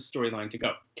wanted the storyline to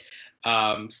go.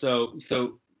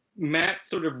 So Matt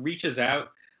sort of reaches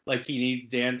out like he needs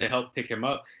Dan to help pick him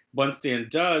up. Once Dan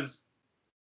does,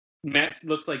 Matt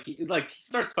looks like he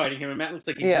starts fighting him, and Matt looks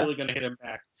like he's really going to hit him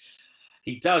back.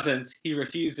 He doesn't. He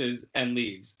refuses and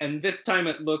leaves. And this time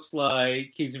it looks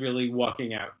like he's really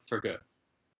walking out for good.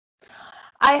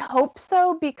 I hope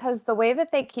so, because the way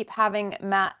that they keep having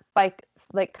Matt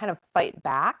kind of fight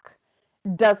back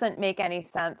doesn't make any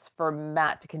sense for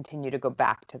Matt to continue to go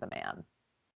back to the man.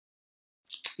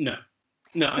 No,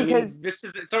 because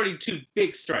it's already two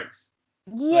big strikes.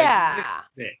 Yeah.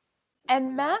 Like,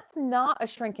 and Matt's not a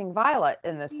shrinking violet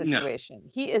in this situation.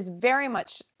 No. He is very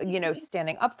much,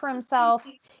 standing up for himself.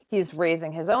 He's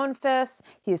raising his own fists.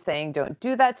 He's saying, "Don't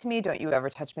do that to me. Don't you ever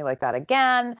touch me like that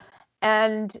again."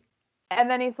 And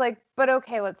then he's like, "But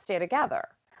okay, let's stay together."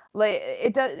 Like,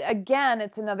 it does. Again,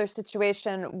 it's another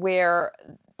situation where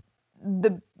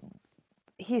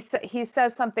he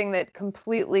says something that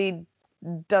completely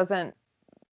doesn't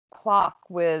clock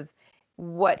with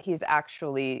what he's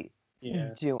actually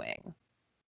doing.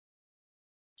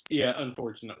 Yeah,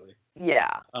 unfortunately.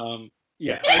 Yeah.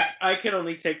 I can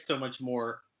only take so much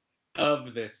more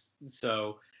of this.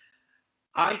 So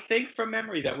I think from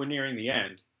memory that we're nearing the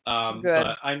end. Good.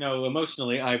 But I know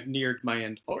emotionally I've neared my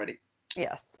end already.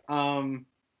 Yes. And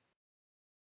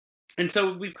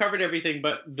so we've covered everything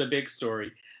but the big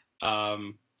story.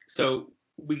 So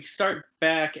we start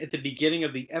back at the beginning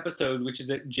of the episode, which is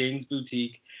at Jane's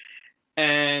boutique.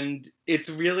 And it's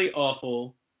really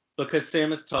awful because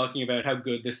Sam is talking about how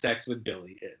good the sex with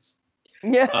Billy is.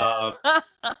 Yeah.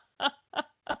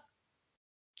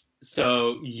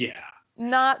 So, yeah.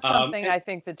 Not something I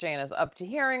think that Jane is up to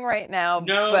hearing right now.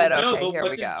 No, but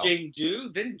what does Jane do?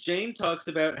 Then Jane talks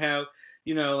about how,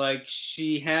 like,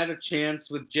 she had a chance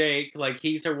with Jake, like,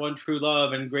 he's her one true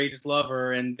love and greatest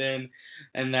lover, and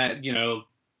that,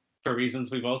 for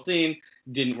reasons we've all seen,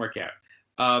 didn't work out.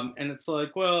 And it's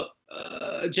like, well,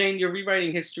 Jane, you're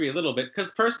rewriting history a little bit,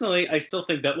 because personally, I still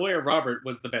think that Lawyer Robert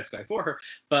was the best guy for her.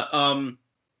 But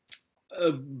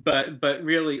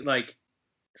really, like,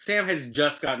 Sam has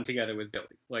just gotten together with Billy.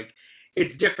 Like,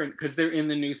 it's different because they're in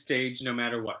the new stage no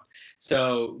matter what.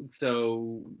 So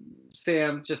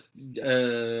Sam just,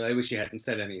 I wish you hadn't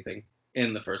said anything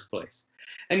in the first place.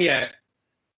 And yet,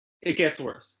 it gets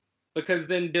worse. Because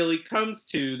then Billy comes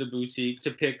to the boutique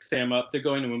to pick Sam up. They're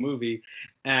going to a movie.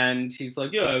 And he's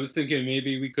like, yeah, I was thinking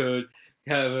maybe we could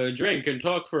have a drink and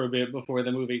talk for a bit before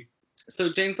the movie.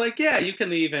 So Jane's like, yeah, you can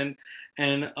leave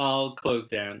and I'll close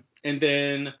down. And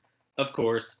then, of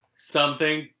course,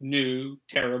 something new,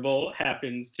 terrible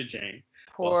happens to Jane.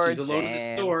 While Poor she's alone in the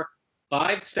Jane. store,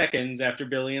 5 seconds after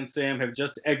Billy and Sam have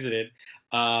just exited,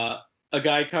 a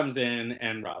guy comes in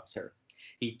and robs her.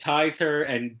 He ties her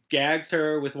and gags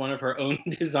her with one of her own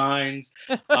designs,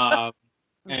 um,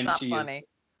 It's and not funny.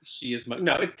 she is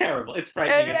no, it's terrible. It's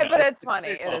frightening as hell. But it's funny.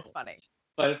 It's It is awful. funny.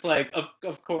 But it's like,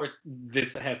 of course,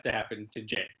 this has to happen to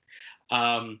Jane,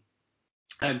 on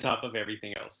top of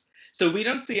everything else. So we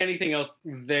don't see anything else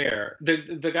there.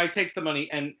 The guy takes the money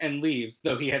and leaves,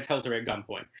 though he has held her at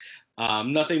gunpoint.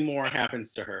 Nothing more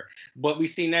happens to her. What we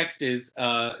see next is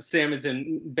Sam is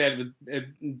in bed with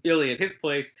Billy at his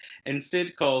place, and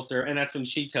Sid calls her, and that's when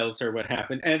she tells her what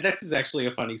happened. And this is actually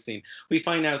a funny scene. We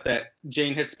find out that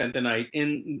Jane has spent the night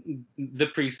in the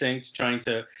precinct trying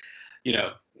to, you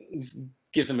know,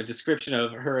 give them a description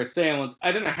of her assailants.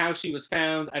 I don't know how she was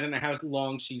found. I don't know how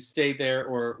long she stayed there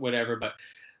or whatever, but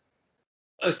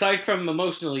aside from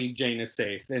emotionally, Jane is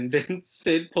safe. And then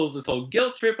Sid pulls this whole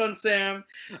guilt trip on Sam.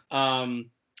 And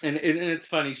it's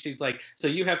funny. She's like, so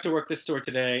you have to work this store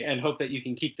today and hope that you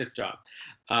can keep this job.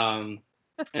 And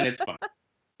it's fun.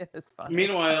 It is funny.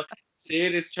 Meanwhile,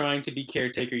 Sid is trying to be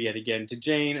caretaker yet again to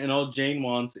Jane, and all Jane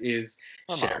wants is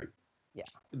Her Sherry. mom.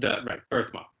 Yeah. Right,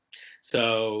 birth mom.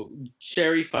 So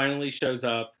Sherry finally shows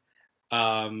up,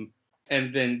 and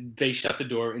then they shut the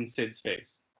door in Sid's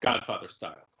face, Godfather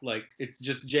style. Like, it's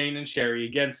just Jane and Sherry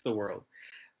against the world.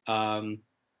 But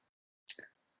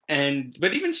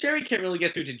even Sherry can't really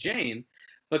get through to Jane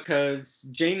because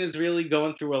Jane is really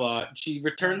going through a lot. She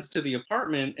returns to the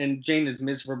apartment and Jane is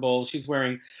miserable. She's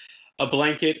wearing a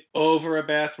blanket over a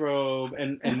bathrobe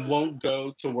and won't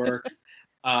go to work.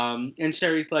 And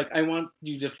Sherry's like, I want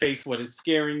you to face what is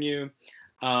scaring you.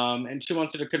 And she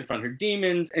wants her to confront her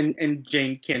demons, and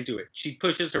Jane can't do it. She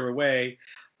pushes her away.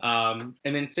 And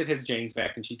then Sid has Jane's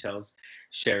back, and she tells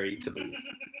Sherry to leave.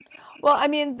 Well, I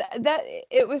mean, that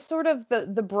it was sort of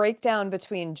the breakdown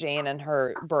between Jane and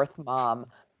her birth mom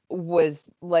was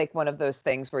like one of those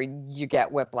things where you get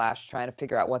whiplash trying to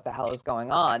figure out what the hell is going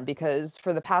on, because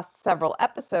for the past several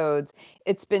episodes,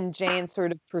 it's been Jane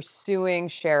sort of pursuing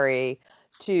Sherry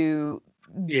to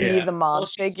be the mom All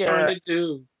she's figure. trying to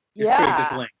do is create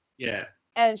this link. Yeah.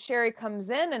 And Sherry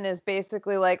comes in and is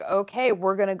basically like, okay,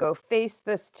 we're going to go face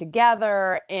this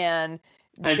together. And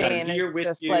Jane is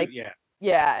just like,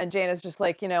 yeah. And Jane is just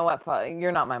like, you know what?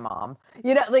 You're not my mom.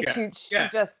 You know, like she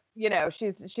just, you know,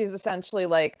 she's essentially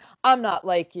like, I'm not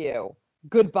like you.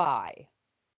 Goodbye.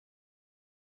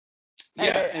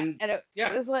 It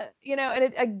was like, you know,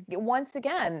 and it once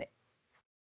again,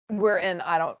 we're in,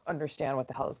 I don't understand what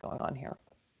the hell is going on here.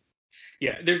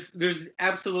 Yeah, there's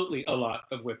absolutely a lot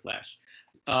of whiplash.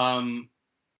 And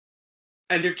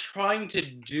they're trying to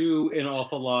do an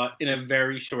awful lot in a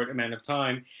very short amount of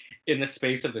time in the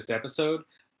space of this episode.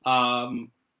 I'll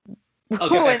get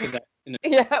back to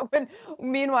that.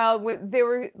 Meanwhile, they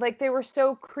were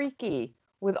so creaky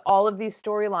with all of these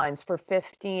storylines for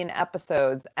 15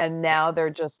 episodes, and now they're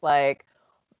just like,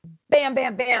 bam,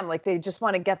 bam, bam. Like, they just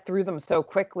want to get through them so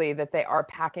quickly that they are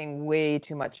packing way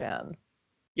too much in.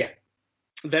 Yeah,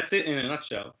 that's it in a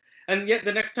nutshell. And yet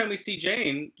the next time we see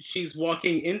Jane, she's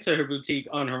walking into her boutique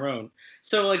on her own.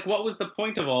 So, like, what was the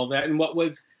point of all that? And what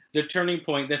was the turning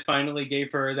point that finally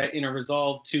gave her that inner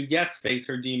resolve to, yes, face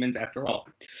her demons after all?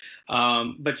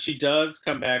 But she does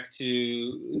come back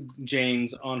to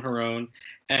Jane's on her own.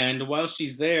 And while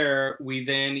she's there, we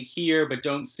then hear but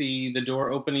don't see the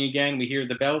door opening again. We hear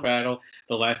the bell rattle.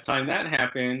 The last time that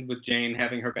happened with Jane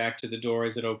having her back to the door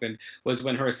as it opened was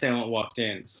when her assailant walked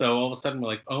in. So all of a sudden we're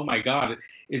like, oh my God,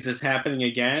 is this happening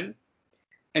again?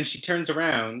 And she turns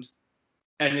around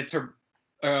and it's her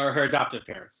adoptive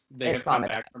parents. They have come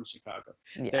back from Chicago.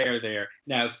 Yeah. They are there.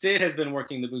 Now, Sid has been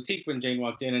working the boutique when Jane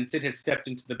walked in, and Sid has stepped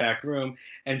into the back room,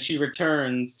 and she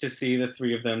returns to see the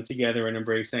three of them together and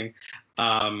embracing.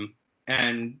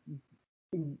 And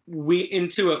we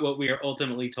intuit what we are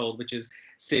ultimately told, which is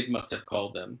Sid must have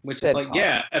called them. Which is like,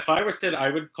 yeah, if I were Sid,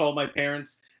 I would call my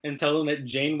parents and tell them that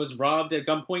Jane was robbed at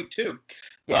gunpoint too.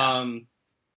 Yeah.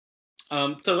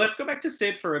 So let's go back to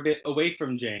Sid for a bit away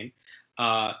from Jane.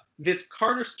 This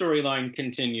Carter storyline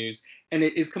continues, and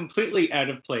it is completely out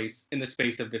of place in the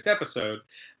space of this episode.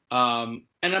 And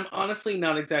I'm honestly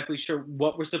not exactly sure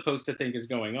what we're supposed to think is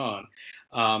going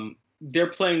on. They're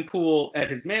playing pool at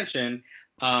his mansion,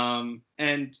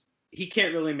 and he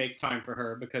can't really make time for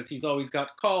her because he's always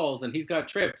got calls and he's got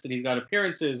trips and he's got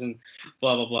appearances and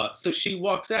blah blah blah. So she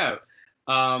walks out,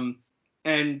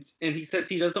 and he says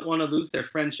he doesn't want to lose their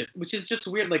friendship, which is just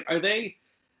weird. Like, are they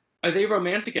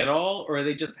romantic at all, or are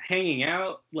they just hanging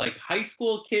out like high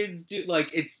school kids do? Like,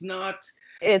 it's not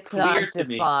clear to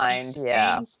me. Defined. He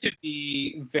Yeah, seems to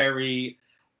be very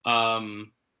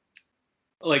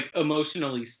like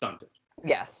emotionally stunted.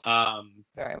 yes,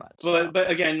 very much. But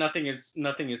again, nothing is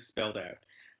spelled out.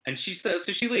 And she says,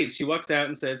 so she leaves. She walks out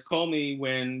and says, "Call me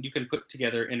when you can put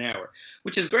together an hour,"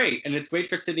 which is great. And it's great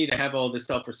for Sydney to have all this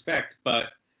self-respect,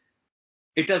 but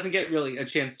it doesn't get really a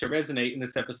chance to resonate in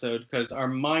this episode because our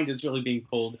mind is really being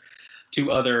pulled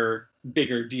to other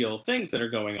bigger deal things that are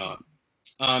going on.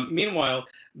 Meanwhile,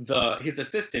 his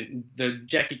assistant, the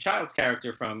Jackie Childs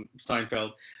character from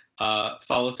Seinfeld,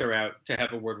 follows her out to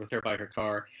have a word with her by her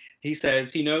car. He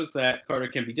says he knows that Carter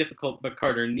can be difficult, but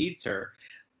Carter needs her.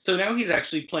 So now he's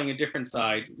actually playing a different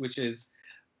side, which is,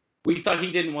 we thought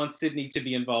he didn't want Sydney to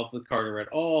be involved with Carter at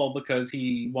all because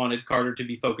he wanted Carter to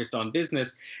be focused on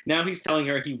business. Now he's telling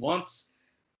her he wants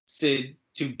Sid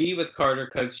to be with Carter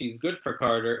because she's good for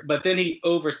Carter, but then he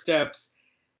oversteps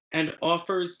and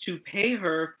offers to pay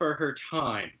her for her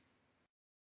time,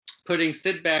 putting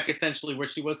Sid back essentially where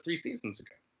she was 3 seasons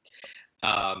ago.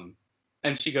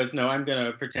 And she goes, "No, I'm going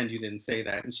to pretend you didn't say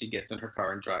that." And she gets in her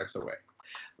car and drives away.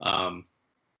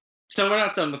 So we're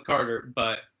not done with Carter,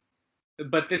 but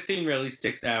this scene really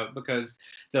sticks out because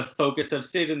the focus of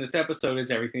Sid in this episode is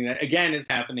everything that, again, is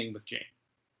happening with Jane.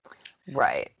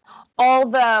 Right.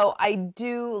 Although I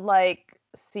do like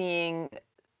seeing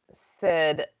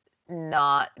Sid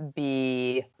not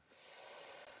be,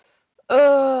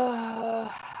 I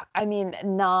mean,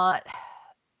 not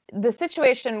the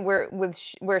situation where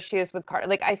she is with Carter.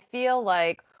 Like, I feel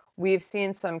like we've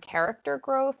seen some character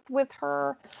growth with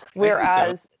her,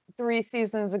 whereas 3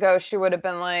 seasons ago she would have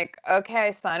been like,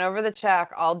 "Okay, sign over the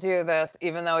check, I'll do this,"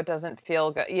 even though it doesn't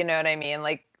feel good. You know what I mean?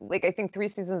 Like I think 3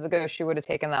 seasons ago she would have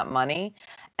taken that money,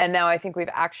 and now I think we've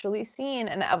actually seen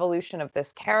an evolution of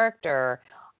this character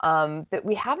that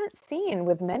we haven't seen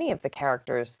with many of the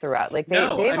characters throughout. Like they've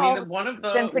all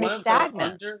been pretty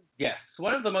stagnant.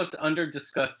 One of the most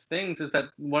under-discussed things is that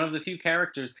one of the few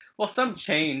characters, well, some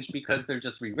change because they're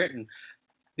just rewritten.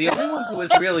 The only one who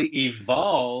has really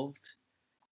evolved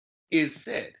is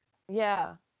Sid.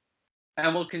 Yeah.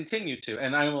 And will continue to.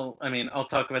 And I'll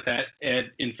talk about that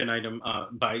ad infinitum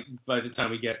by the time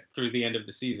we get through the end of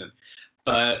the season.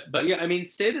 But yeah, I mean,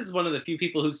 Sid is one of the few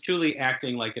people who's truly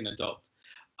acting like an adult.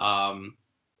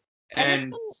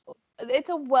 And it's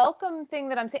a welcome thing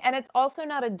that I'm saying, and it's also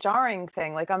not a jarring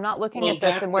thing. Like, I'm not looking at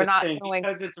this and we're not going,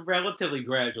 because it's relatively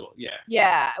gradual.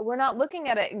 Yeah, we're not looking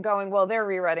at it and going, well, they're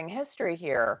rewriting history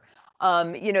here.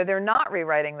 They're not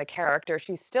rewriting the character.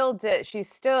 She still,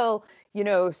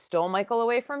 stole Michael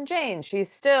away from Jane. She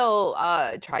still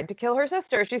tried to kill her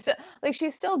sister.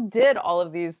 She still did all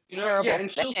of these terrible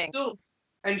things.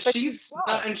 She's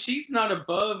not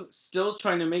above still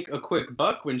trying to make a quick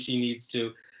buck when she needs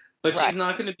to, but she's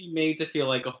not going to be made to feel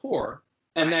like a whore,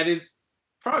 and that is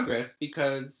progress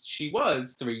because she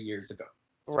was 3 years ago.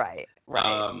 Right.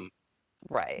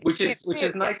 Which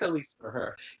is nice, at least for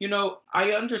her.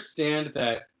 I understand,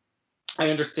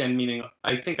 meaning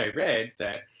I think I read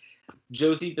that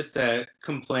Josie Bissett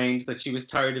complained that she was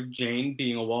tired of Jane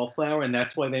being a wallflower, and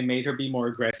that's why they made her be more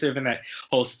aggressive. And that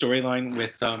whole storyline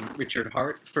with Richard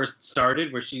Hart first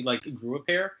started, where she grew a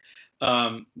pair.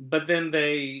 But then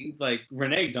they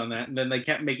reneged on that, and then they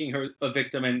kept making her a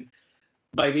victim. And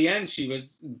by the end, she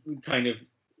was kind of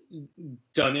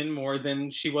done in more than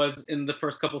she was in the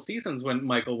first couple seasons when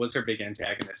Michael was her big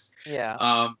antagonist.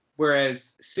 Yeah.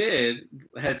 Whereas Sid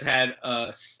has had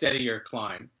a steadier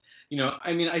climb.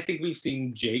 I think we've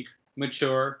seen Jake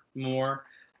mature more,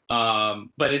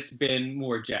 but it's been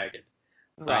more jagged.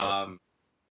 Right.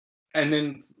 And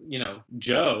then,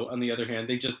 Jo, on the other hand,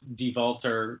 they just devolved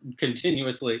her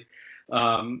continuously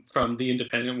from the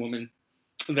independent woman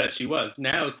that she was.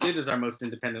 Now Sid is our most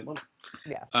independent woman.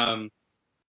 Yes.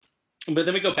 But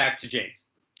then we go back to Jane's.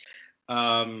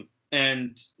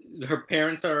 And her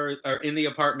parents are in the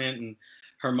apartment, and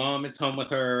her mom is home with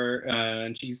her,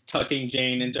 and she's tucking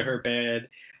Jane into her bed.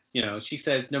 She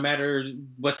says, no matter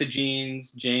what the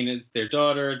genes, Jane is their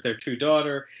daughter, their true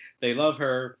daughter. They love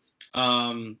her.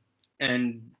 And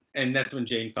that's when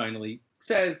Jane finally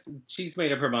says she's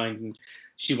made up her mind and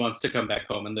she wants to come back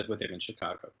home and live with him in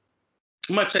Chicago.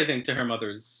 Much, I think, to her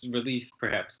mother's relief,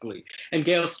 perhaps glee. And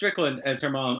Gail Strickland, as her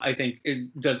mom, I think,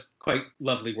 does quite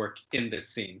lovely work in this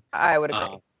scene. I would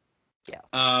agree. Yes.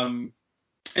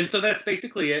 And so that's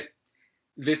basically it.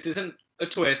 This isn't a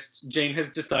twist. Jane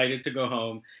has decided to go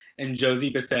home, and Josie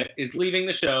Bissett is leaving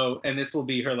the show, and this will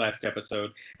be her last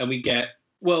episode. And we get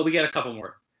a couple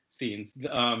more scenes.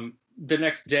 The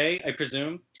next day, I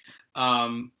presume,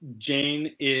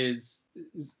 Jane is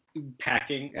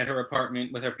packing at her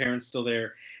apartment with her parents still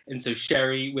there, and so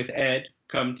Sherry with Ed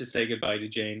come to say goodbye to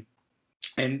Jane,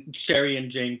 and Sherry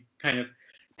and Jane kind of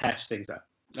patch things up.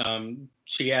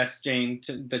 She asks Jane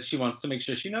that she wants to make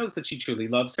sure she knows that she truly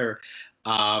loves her,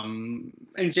 and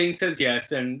Jane says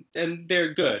yes, and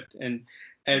they're good. And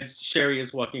as Sherry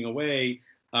is walking away,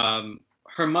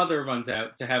 her mother runs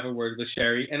out to have a word with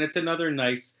Sherry, and it's another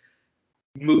nice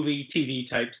movie TV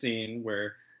type scene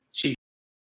where she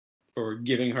for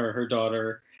giving her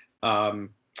daughter,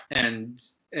 and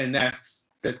asks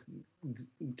that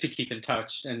to keep in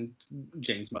touch, and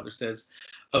Jane's mother says,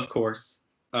 of course.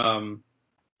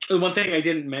 The one thing I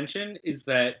didn't mention is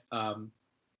that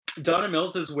Donna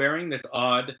Mills is wearing this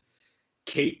odd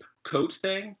cape coat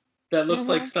thing that looks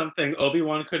like something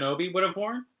Obi-Wan Kenobi would have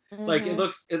worn. Like it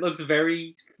looks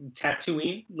very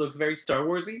Tatooine, looks very Star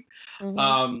Warsy.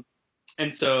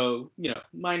 And so,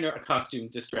 minor costume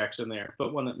distraction there,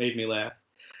 but one that made me laugh.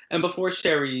 And before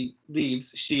Sherry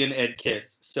leaves, she and Ed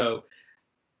kiss. So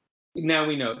now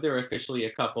we know they're officially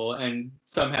a couple, and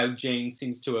somehow Jane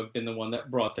seems to have been the one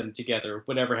that brought them together,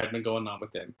 whatever had been going on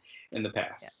with them in the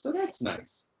past. Yeah. So that's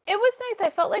nice. It was nice. I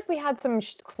felt like we had some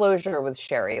closure with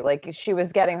Sherry. Like she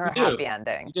was getting her happy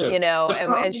ending, The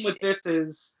problem with this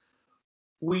is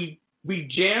we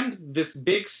jammed this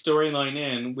big storyline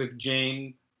in with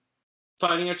Jane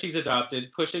finding out she's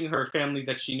adopted, pushing her family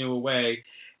that she knew away,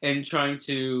 and trying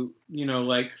to,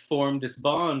 form this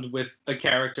bond with a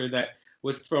character that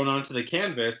was thrown onto the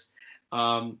canvas,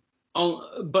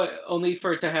 but only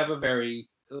for it to have a very,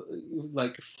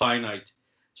 finite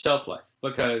shelf life,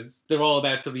 because they're all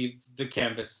about to leave the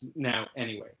canvas now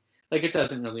anyway. Like, it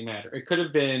doesn't really matter. It could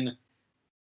have been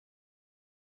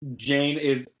Jane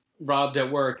is robbed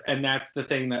at work, and that's the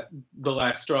thing that the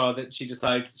last straw that she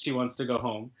decides she wants to go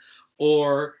home.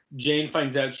 Or Jane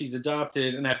finds out she's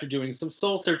adopted, and after doing some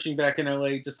soul searching back in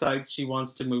LA, decides she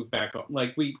wants to move back home.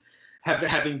 Like, we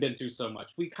having been through so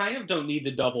much, we kind of don't need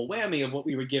the double whammy of what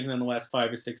we were given in the last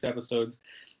 5 or 6 episodes,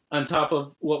 on top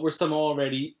of what were some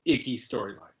already icky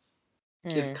storylines.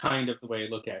 It's kind of the way I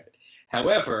look at it.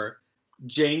 However,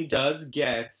 Jane does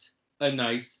get a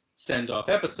nice send-off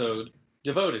episode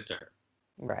devoted to her.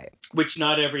 Right. Which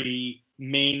not every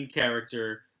main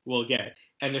character will get.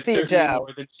 And it's certainly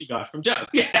more than she got from Joe.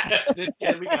 Yeah,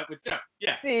 we got with Joe.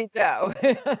 Yeah. See Joe.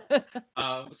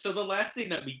 So the last thing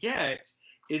that we get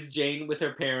is Jane with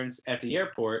her parents at the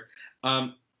airport.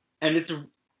 And it's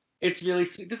really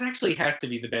sweet. This actually has to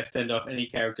be the best send-off any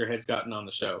character has gotten on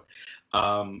the show.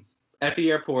 At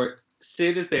the airport,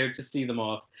 Sid is there to see them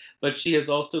off, but she has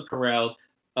also corralled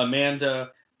Amanda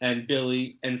and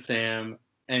Billy and Sam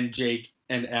and Jake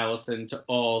and Allison to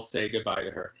all say goodbye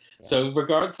to her. Yeah. So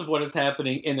regardless of what is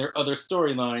happening in their other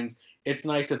storylines, it's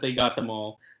nice that they got them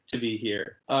all to be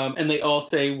here. And they all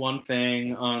say one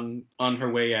thing on her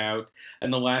way out.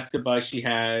 And the last goodbye she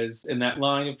has in that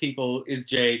line of people is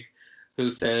Jake,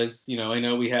 who says, I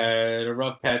know we had a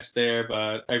rough patch there,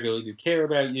 but I really do care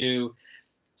about you.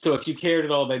 So if you cared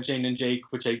at all about Jane and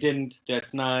Jake, which I didn't,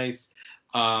 that's nice.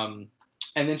 And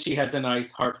then she has a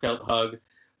nice heartfelt hug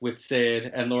with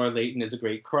Sid, and Laura Leighton is a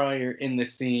great crier in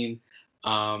this scene.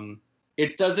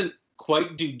 It doesn't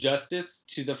quite do justice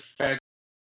to the fact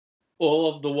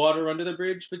all of the water under the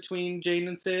bridge between Jane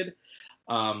and Sid,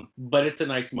 but it's a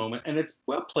nice moment, and it's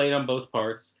well played on both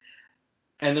parts.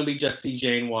 And then we just see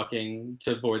Jane walking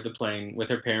to board the plane with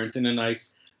her parents in a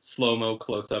nice slow-mo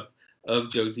close-up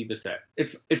of Josie Bissett.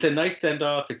 It's a nice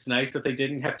send-off. It's nice that they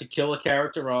didn't have to kill a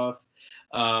character off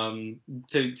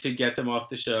to get them off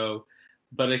the show.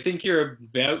 But I think you're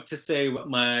about to say what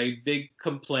my big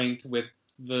complaint with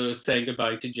the saying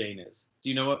goodbye to Jane is. Do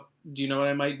you know what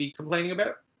I might be complaining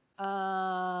about?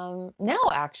 No,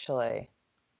 actually.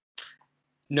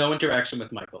 No interaction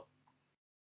with Michael.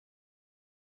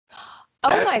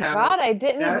 Oh my God, I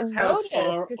didn't even notice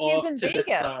because he's in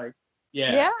Vegas.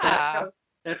 Yeah.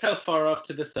 That's how far off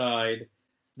to the side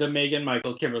the Meghan,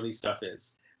 Michael, Kimberly stuff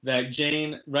is. That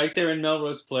Jane, right there in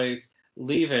Melrose Place,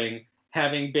 leaving,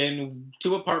 having been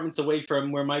 2 apartments away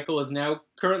from where Michael is now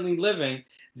currently living,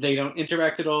 they don't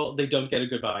interact at all. They don't get a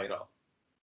goodbye at all.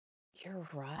 You're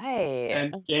right.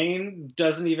 And Jane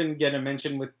doesn't even get a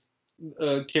mention with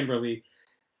Kimberly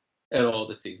at all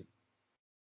this season.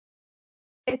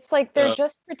 It's like they're So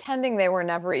just pretending they were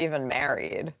never even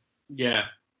married. yeah,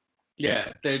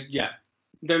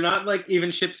 they're not like even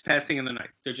ships passing in the night.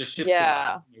 They're just ships in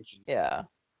Yeah. the oceans. Yeah.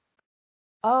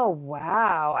 Oh,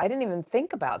 wow. I didn't even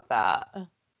think about that.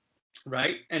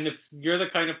 Right? And if you're the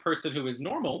kind of person who is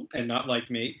normal and not like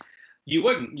me, you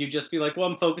wouldn't. You'd just be like, well,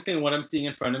 I'm focusing on what I'm seeing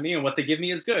in front of me, and what they give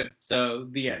me is good. So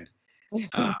the end.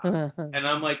 Uh, and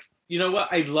I'm like, you know what?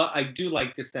 I do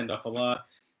like this send off a lot.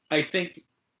 I think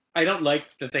I don't like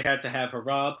that they had to have her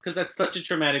robbed because that's such a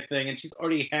traumatic thing, and she's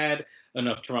already had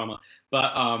enough trauma.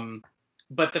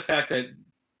 But the fact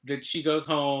that she goes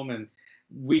home and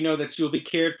we know that she will be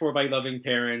cared for by loving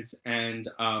parents, and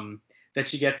that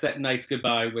she gets that nice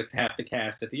goodbye with half the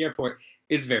cast at the airport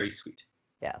is very sweet.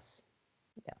 Yes.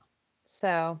 Yeah.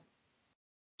 So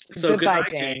So goodbye, goodbye,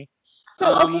 Jane. Jane.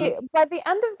 So Um, okay, by the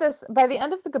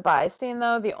end of the goodbye scene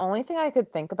though, the only thing I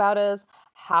could think about is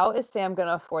how is Sam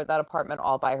gonna afford that apartment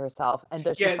all by herself? And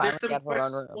does she Yeah, there's finally some get her own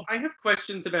questions. room? Well, I have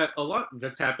questions about a lot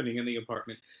that's happening in the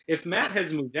apartment. If Matt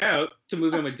has moved out to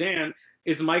move in with Dan,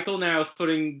 is Michael now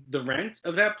footing the rent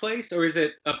of that place, or is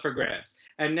it up for grabs?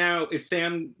 And now, is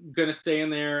Sam gonna stay in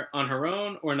there on her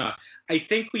own or not? I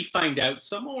think we find out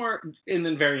some more in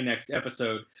the very next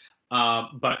episode.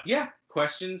 But yeah,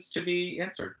 questions to be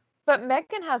answered. But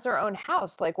Megan has her own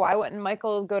house. Like, why wouldn't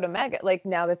Michael go to Megan? Like,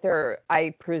 now that they're,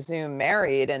 I presume,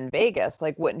 married in Vegas,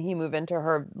 like, wouldn't he move into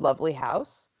her lovely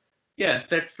house? Yeah,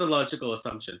 that's the logical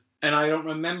assumption. And I don't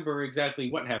remember exactly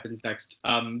what happens next,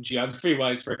 geography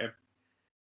wise for him.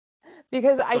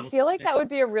 Because I So, feel like that would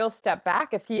be a real step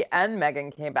back if he and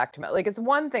Megan came back to Like, it's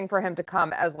one thing for him to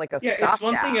come as like a yeah, it's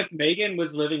one thing stopgap. if Megan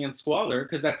was living in squalor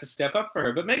because that's a step up for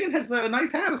her. But Megan has a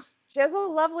nice house. She has a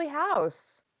lovely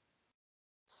house.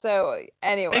 So Megan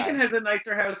anyway, has a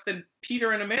nicer house than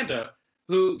Peter and Amanda,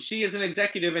 who she is an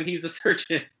executive and he's a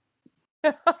surgeon.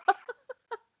 and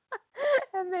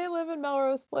they live in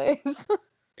Melrose Place.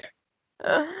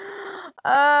 Yeah.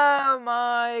 Oh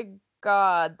my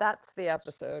God, that's the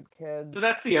episode, kids. So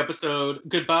that's the episode.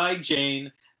 Goodbye,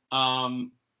 Jane.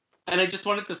 Um, and I just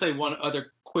wanted to say one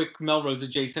other quick Melrose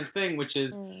adjacent thing, which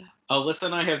is Mm. Alyssa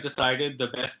and I have decided the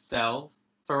best sell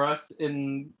for us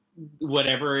in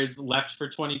whatever is left for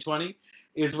 2020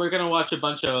 is we're going to watch a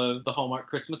bunch of the Hallmark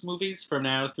Christmas movies from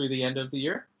now through the end of the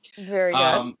year. Very good.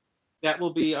 Um, that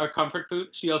will be our comfort food.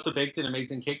 She also baked an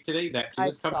amazing cake today. That too I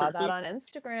is saw comfort that food. on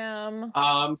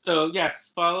Instagram. So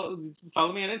yes, follow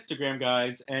me on Instagram,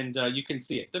 guys, and you can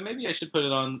see it. Then maybe I should put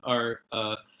it on our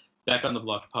Back on the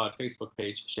Block Pod Facebook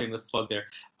page. Shameless plug there.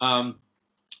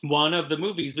 One of the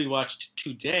movies we watched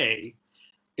today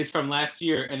is from last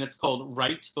year, and it's called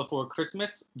Right Before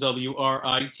Christmas. WRITE.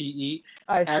 I see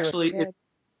what Actually, you did.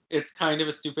 it's kind of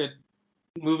a stupid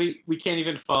movie. We can't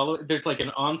even follow it. There's like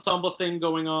an ensemble thing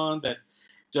going on that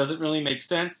doesn't really make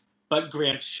sense. But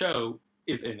Grant Show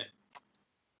is in it.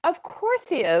 Of course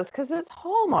he is, because it's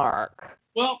Hallmark.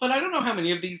 Well, but I don't know how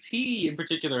many of these he in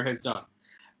particular has done.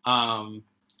 Um,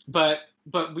 but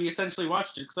we essentially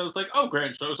watched it because I was like, oh,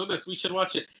 Grant shows on this, we should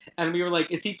watch it. And we were like,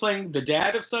 is he playing the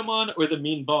dad of someone or the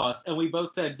mean boss? And we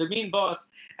both said the mean boss,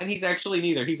 and he's actually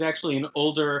neither. He's actually an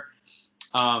older,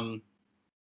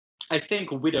 I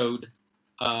think, widowed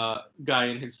guy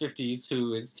in his 50s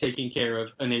who is taking care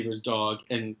of a neighbor's dog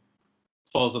and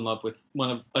falls in love with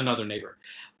another neighbor.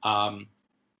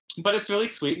 But it's really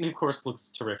sweet and of course looks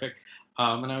terrific.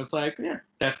 And I was like, yeah,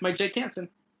 that's my Jake Hansen.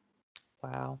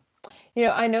 Wow. You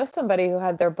know, I know somebody who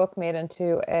had their book made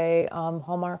into a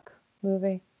Hallmark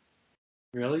movie.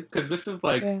 Really? Because this is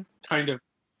like Yeah. kind of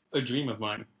a dream of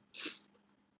mine.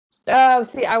 Oh,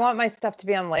 see, I want my stuff to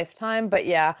be on Lifetime, but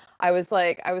yeah, I was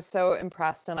so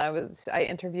impressed, and I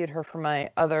interviewed her for my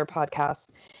other podcast,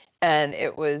 and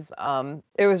it was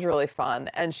really fun.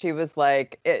 And she was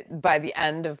like, by the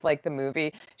end of like the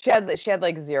movie, she had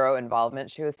like zero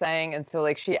involvement, she was saying, and so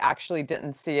like she actually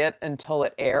didn't see it until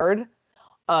it aired.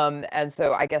 And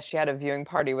so I guess she had a viewing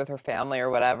party with her family or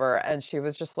whatever, and she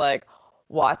was just like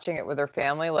watching it with her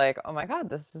family, like, oh my God,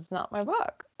 this is not my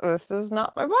book. This is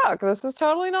not my book. This is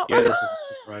totally not my Yeah, book.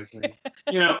 that doesn't surprise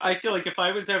me. You know, I feel like if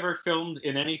I was ever filmed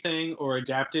in anything or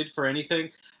adapted for anything,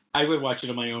 I would watch it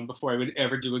on my own before I would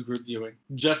ever do a group viewing,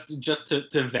 just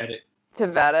to vet it. To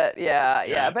vet it, yeah, yeah.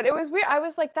 Yeah. But it was weird. I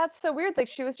was like, that's so weird. Like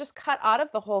she was just cut out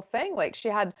of the whole thing. Like she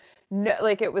had no,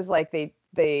 like it was like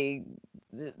they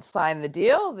signed the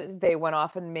deal. They went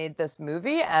off and made this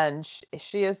movie, and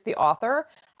she is the author.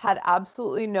 Had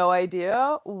absolutely no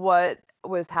idea what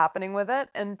was happening with it,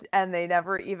 and they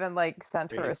never even like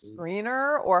sent her a Crazy.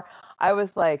 screener, or I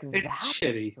was like, It's that's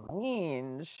shitty.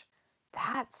 strange.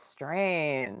 That's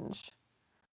strange.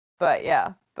 But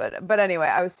yeah, but anyway,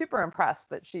 I was super impressed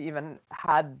that she even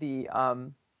had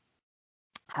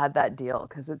that deal,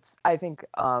 because I think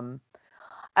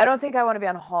I don't think I want to be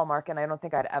on Hallmark, and I don't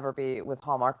think I'd ever be with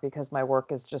Hallmark because my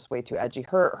work is just way too edgy.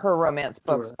 Her romance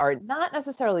books Sure. are not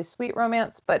necessarily sweet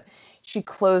romance, but she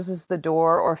closes the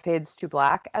door or fades to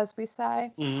black, as we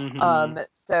say. Mhm.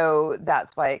 So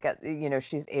that's why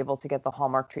she's able to get the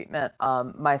Hallmark treatment.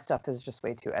 My stuff is just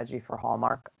way too edgy for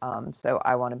Hallmark. So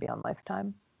I want to be on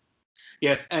Lifetime.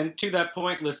 Yes, and to that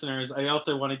point, listeners, I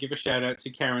also want to give a shout out to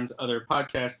Karen's other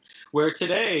podcast, where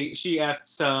today she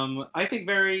asked some, I think,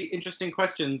 very interesting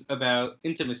questions about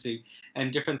intimacy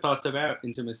and different thoughts about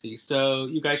intimacy. So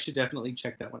you guys should definitely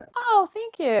check that one out. Oh,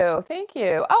 thank you. Thank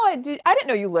you. Oh, I didn't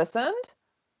know you listened.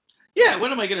 Yeah,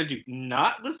 what am I going to do?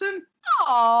 Not listen?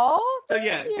 Oh, So thank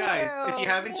yeah, you. guys, if you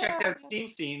haven't checked Yeah. out Steam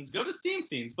Scenes, go to Steam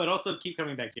Scenes, but also keep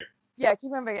coming back here. Yeah,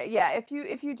 keep remembering. Yeah, if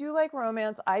you do like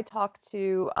romance, I talk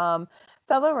to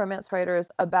fellow romance writers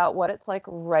about what it's like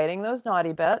writing those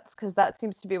naughty bits, because that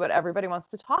seems to be what everybody wants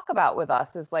to talk about with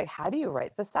us, is like, how do you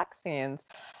write the sex scenes?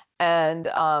 And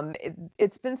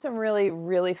it's been some really,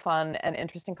 really fun and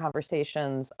interesting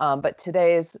conversations. But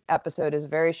today's episode is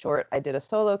very short. I did a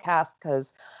solo cast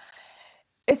because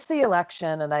it's the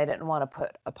election, and I didn't want to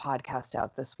put a podcast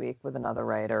out this week with another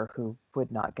writer who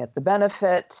would not get the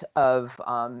benefit of,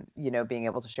 being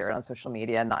able to share it on social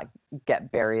media and not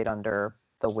get buried under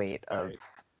the weight of.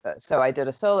 Right. So I did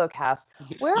a solo cast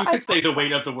where You I could say the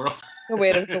weight of the world. the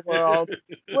weight of the world,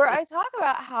 where I talk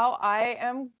about how I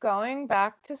am going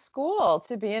back to school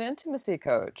to be an intimacy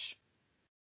coach.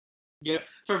 Yep,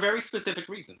 for very specific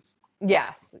reasons.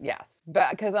 Yes,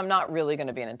 but because I'm not really going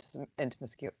to be an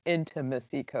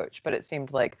intimacy coach, but it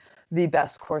seemed like the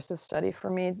best course of study for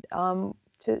me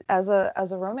as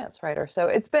a romance writer. So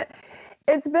it's been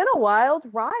a wild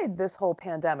ride, this whole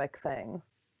pandemic thing,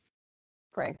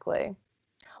 frankly.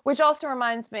 Which also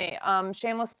reminds me,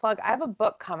 shameless plug, I have a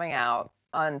book coming out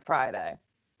on Friday.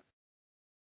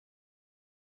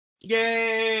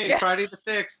 Yay! Yeah. Friday the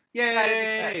 6th. Yay!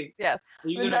 Friday the 6th, yes. Are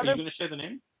you gonna share the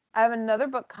name? I have another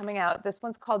book coming out. This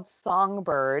one's called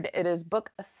Songbird. It is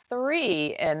book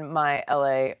 3 in my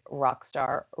LA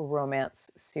Rockstar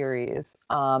romance series.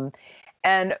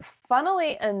 And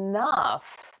funnily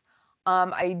enough,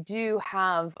 I do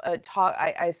have a talk.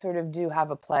 I sort of do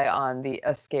have a play on the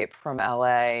escape from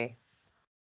LA.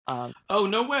 Oh,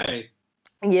 no way.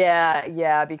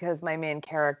 Yeah, because my main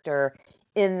character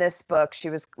in this book, she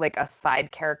was like a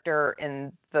side character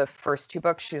in the first 2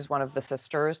 books. She's one of the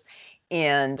sisters,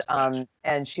 and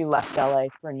she left LA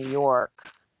for New York,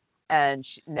 and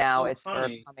now it's her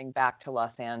coming back to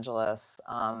Los Angeles.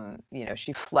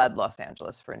 She fled Los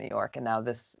Angeles for New York, and now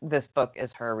this book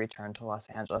is her return to Los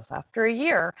Angeles after a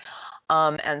year.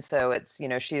 And so it's,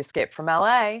 she escaped from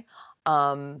LA.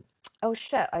 Oh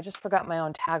shit, I just forgot my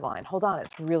own tagline. Hold on,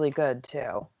 it's really good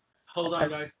too. Hold on,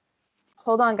 guys.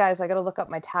 Hold on, guys. I got to look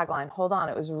up my tagline. Hold on.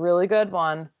 It was a really good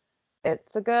one.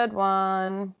 It's a good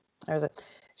one. There's a.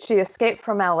 She escaped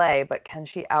from LA, but can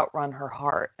she outrun her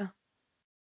heart?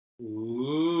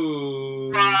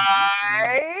 Ooh.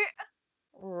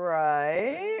 Right.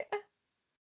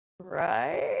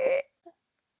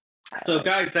 So,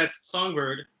 guys, that's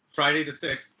Songbird, Friday the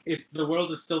 6th. If the world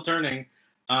is still turning,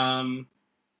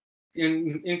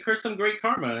 incur some great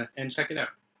karma and check it out.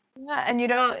 Yeah,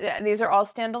 and these are all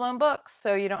standalone books,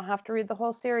 so you don't have to read the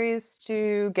whole series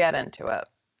to get into it.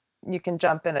 You can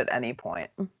jump in at any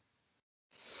point.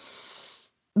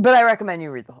 But I recommend you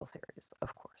read the whole series,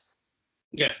 of course.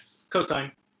 Yes,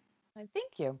 cosign.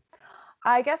 Thank you.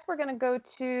 I guess we're going to go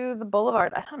to the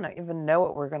Boulevard. I don't even know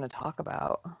what we're going to talk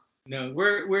about. No,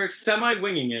 we're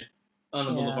semi-winging it on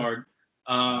the Boulevard,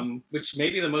 which may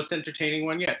be the most entertaining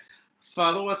one yet.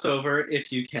 Follow us over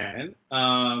if you can.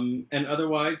 And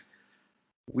otherwise,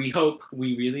 we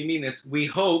really mean this, we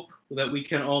hope that we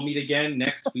can all meet again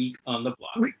next week on the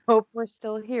block. We hope we're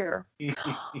still here.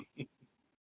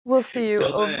 We'll see you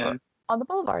over on the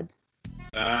Boulevard.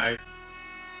 Bye.